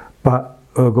 Pa,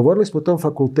 govorili smo o tom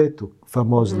fakultetu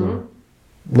famoznom.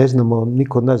 Ne znamo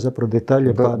niko od nas zapravo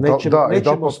detalje, pa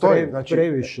nećemo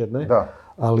previše, ne? Da.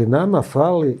 Ali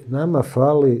nama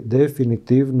fali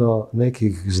definitivno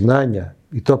nekih znanja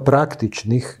i to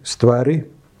praktičnih stvari.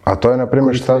 A to je, na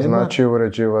primjer, šta znači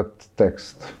uređivati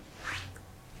tekst?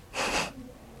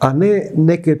 A ne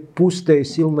neke puste i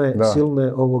silne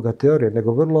teorije,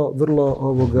 nego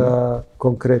vrlo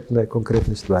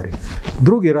konkretne stvari.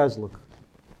 Drugi razlog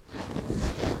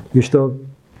je što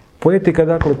poetika,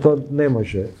 dakle, to ne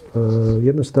može.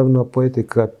 Jednostavno,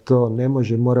 poetika to ne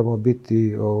može, moram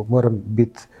biti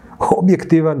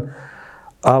objektivan,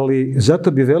 ali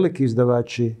zato bi veliki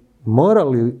izdavači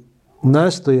morali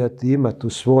nastojati imati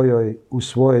u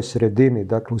svojoj sredini,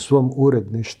 dakle u svom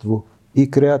uredništvu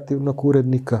i kreativnog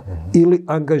urednika ili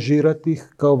angažirati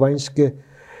ih kao vanjske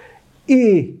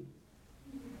i,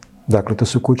 dakle, to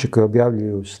su kuće koje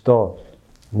objavljuju 100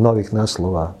 novih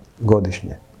naslova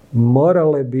godišnje.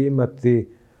 Morale bi imati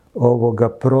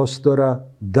prostora,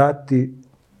 dati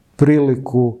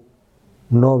priliku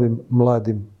novim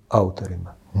mladim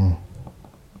autorima.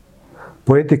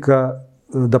 Poetika,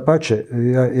 dapače,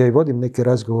 ja i vodim neke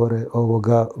razgovore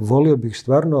volio bih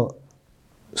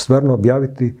stvarno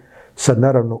objaviti, sad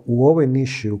naravno u ovoj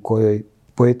niši u kojoj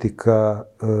poetika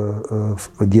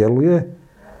djeluje,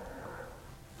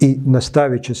 i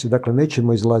nastavit će se, dakle,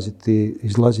 nećemo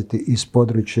izlaziti iz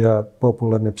područja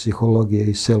popularne psihologije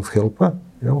i self-helpa.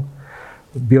 Jel?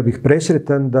 Bio bih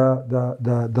presretan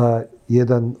da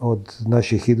jedan od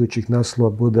naših idućih naslova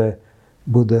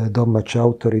bude domaća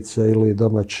autorica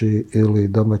ili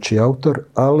domaći autor,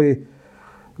 ali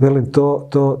velim,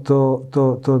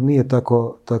 to nije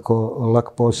tako lak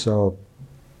posao.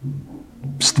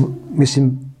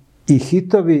 Mislim, i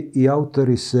hitovi i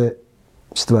autori se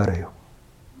stvaraju.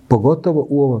 Pogotovo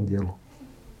u ovom dijelu.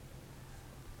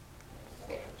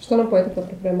 Što nam poetika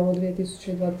priprema u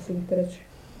 2023?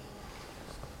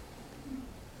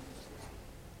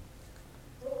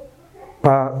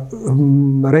 Pa,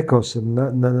 rekao sam,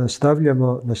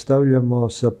 nastavljamo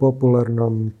sa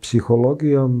popularnom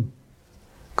psihologijom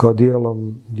kao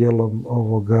dijelom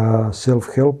ovoga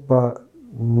self-helpa.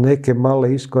 Neke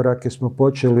male iskorake smo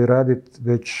počeli raditi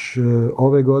već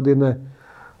ove godine,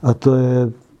 a to je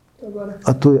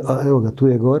Evo ga, tu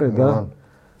je gore, da.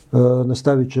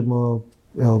 Nastavit ćemo,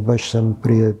 evo, baš sam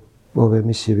prije ove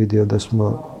emisije vidio da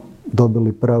smo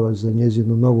dobili prava za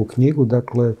njezinu novu knjigu,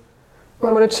 dakle...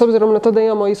 Moramo reći, s obzirom na to da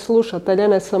imamo i slušatelje,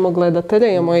 ne samo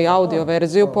gledatelje, imamo i audio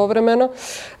verziju povremeno,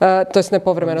 to jest ne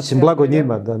povremeno. Mislim, blago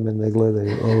njima da me ne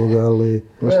gledaju ovoga,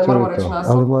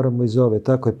 ali moramo iz ove.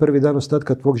 Tako je, prvi dan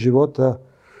ostatka tvog života.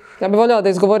 Ja bih voljela da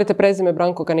izgovorite prezime,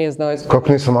 Branko ga nije znao izgovoriti.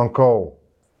 Kako nisam Ankou?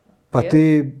 Pa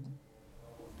ti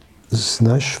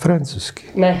znaš francuski?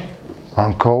 Ne.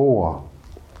 Ankoua.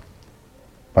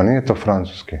 Pa nije to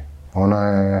francuski. Ona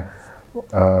je,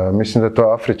 mislim da je to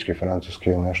afrički francuski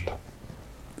ili nešto.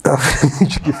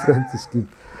 Afrički francuski.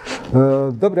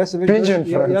 Dobro,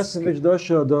 ja sam već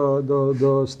došao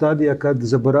do stadija kad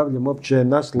zaboravljam uopće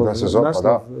naslov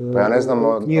pa ja ne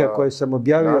znam knjige koje sam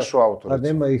objavio, a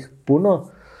nema ih puno.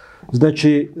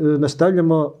 Znači,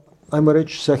 nastavljamo, ajmo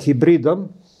reći, sa hibridom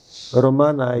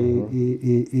romana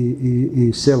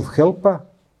i self-helpa.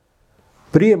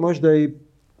 Prije možda i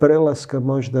prelaska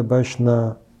možda baš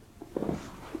na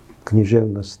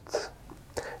književnost.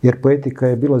 Jer poetika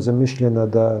je bila zamišljena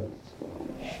da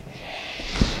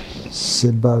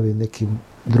se bavi nekim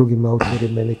drugim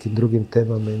autorima i nekim drugim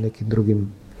temama i nekim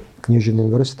drugim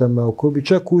književnim vrstama, u koje bi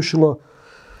čak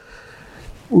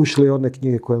ušli one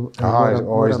knjige koje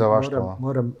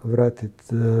moram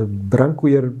vratiti Branku,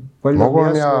 jer mogu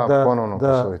vam ja ponovno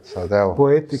posuditi sad, evo,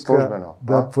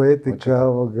 poetika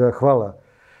ovoga, hvala.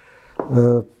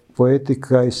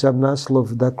 Poetika i sam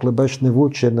naslov, dakle, baš ne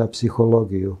vuče na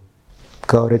psihologiju.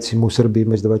 Kao recimo u Srbiji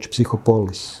ima izdavač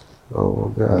Psihopolis.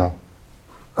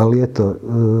 Ali eto,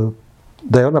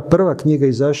 da je ona prva knjiga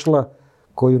izašla,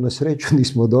 koju na sreću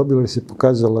nismo dobili, se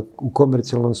pokazala u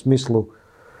komercijalnom smislu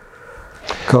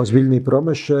kao zbiljni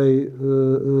promašaj,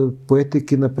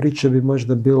 poetikina priča bi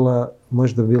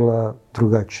možda bila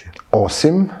drugačija.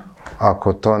 Osim,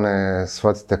 ako to ne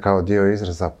shvatite kao dio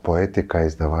izraza poetika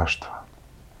izdavaštva.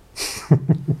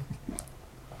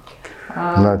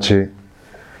 Znači...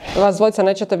 Vas dvojica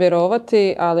nećete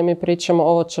vjerovati, ali mi pričamo,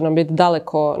 ovo će nam biti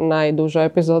daleko najduža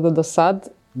epizoda do sad.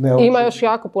 Ima još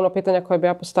jako puno pitanja koje bi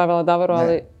ja postavila Davoru,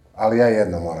 ali... Ali ja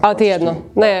jedno moram. A ti jedno?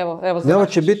 Ne, evo. Ne, ovo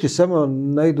će biti samo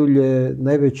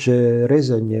najveće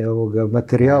rezanje ovoga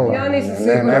materijala. Ja nisam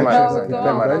sigurna.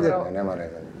 Nema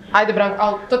rezanja. Ajde, Branko,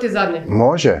 ali to ti je zadnje.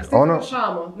 Može.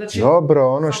 Znači, dobro,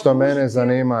 ono što mene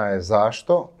zanima je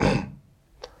zašto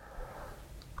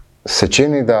se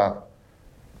čini da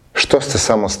što ste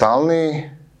samostalniji,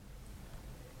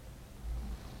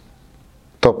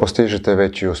 to postižete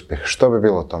veći uspjeh. Što bi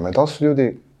bilo tome? Da li su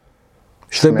ljudi...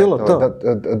 Što je bilo to?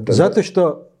 Zato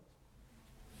što...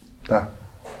 Da.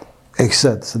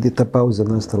 Sad je ta pauza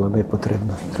nastala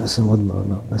nepotrebna. Treba sam odmah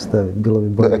nastaviti.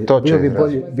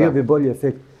 Bio bi bolji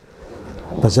efekt.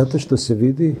 Pa zato što se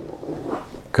vidi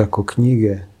kako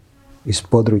knjige iz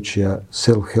područja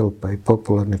self-helpa i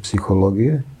popularne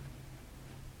psihologije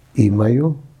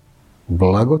imaju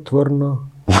blagotvorno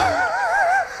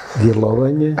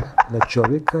djelovanje na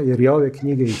čovjeka, jer ja ove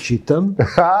knjige i čitam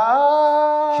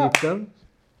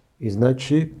i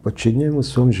znači počinjem u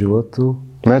svom životu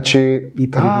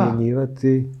i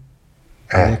primjenjivati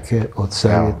neke od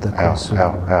savjeta koje su.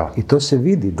 I to se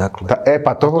vidi, dakle.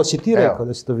 To si ti rekao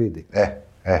da se to vidi.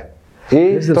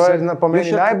 I to je po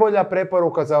meni najbolja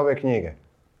preporuka za ove knjige.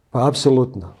 Pa,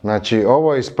 apsolutno. Znači,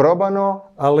 ovo je isprobano,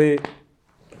 ali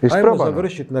ajmo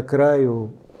završiti na kraju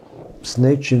s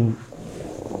nečim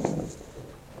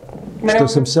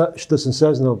što sam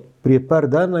saznao prije par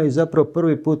dana i zapravo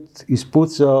prvi put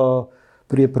ispucao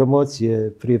prije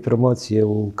promocije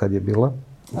kad je bila?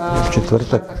 U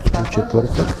četvrtak.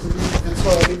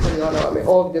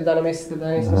 Ovdje da ne mislite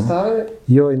da nismo stavili.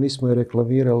 Joj, nismo je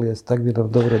reklamirali, tak bi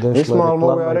nam dobro došla. Nismo, ali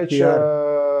mogu ja reći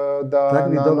da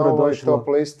na novoj top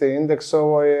listi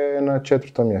Indeksovoj je na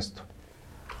 4. mjestu.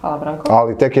 Hvala, Branko.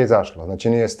 Ali tek je izašla, znači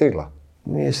nije stigla.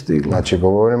 Nije stigla. Znači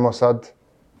govorimo sad...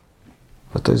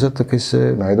 Pa to je zato kaj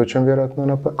se... Na idućem vjerojatno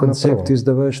na prvom. Koncept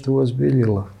izdavaštva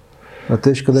uozbiljilo. A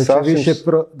teško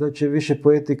da će više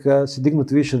poetika se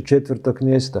dignuti više od 4.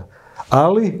 mjesta.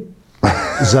 Ali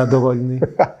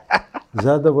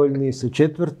zadovoljni sa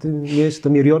 4.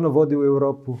 mjestom jer i ono vodi u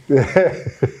Europu.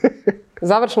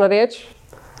 Završna riječ?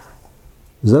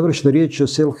 Završna riječ o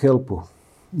self-helpu.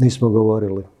 Nismo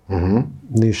govorili.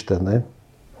 Ništa, ne?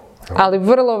 Ali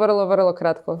vrlo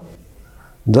kratko.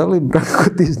 Da li, Branko,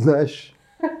 ti znaš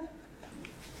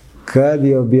kad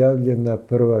je objavljena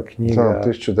prva knjiga? Znam,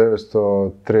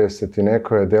 1930 i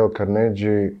neko je Dale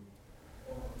Carnegie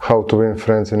How to win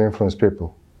friends and influence people.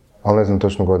 Ali ne znam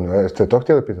točno godinu. Ste to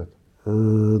htjeli pitati?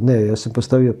 Ne, ja sam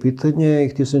postavio pitanje i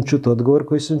htio sam čuti odgovor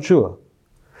koji sam čuo.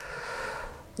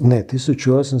 Ne,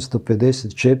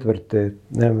 1854.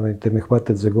 Nemojte me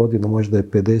hvatati za godinu, možda je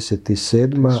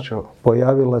 57.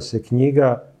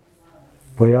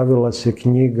 Pojavila se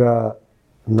knjiga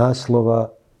naslova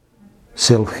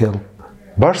Self-help.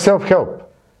 Baš self-help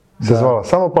se zvala,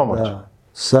 samo pomoć. Da.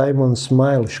 Simon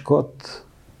Smile Scott.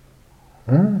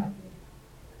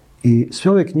 I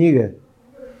sve ove knjige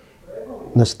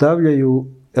nastavljaju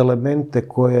elemente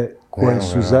koje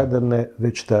su zadane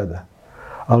već tada.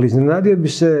 Ali iznenadio bi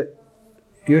se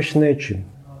još nečim.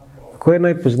 Koja je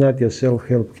najpoznatija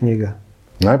self-help knjiga?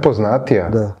 Najpoznatija?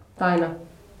 Da. Tajna.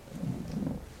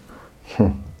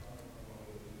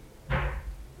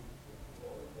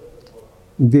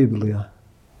 Biblija.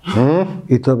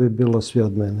 I to bi bilo sve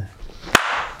od mene.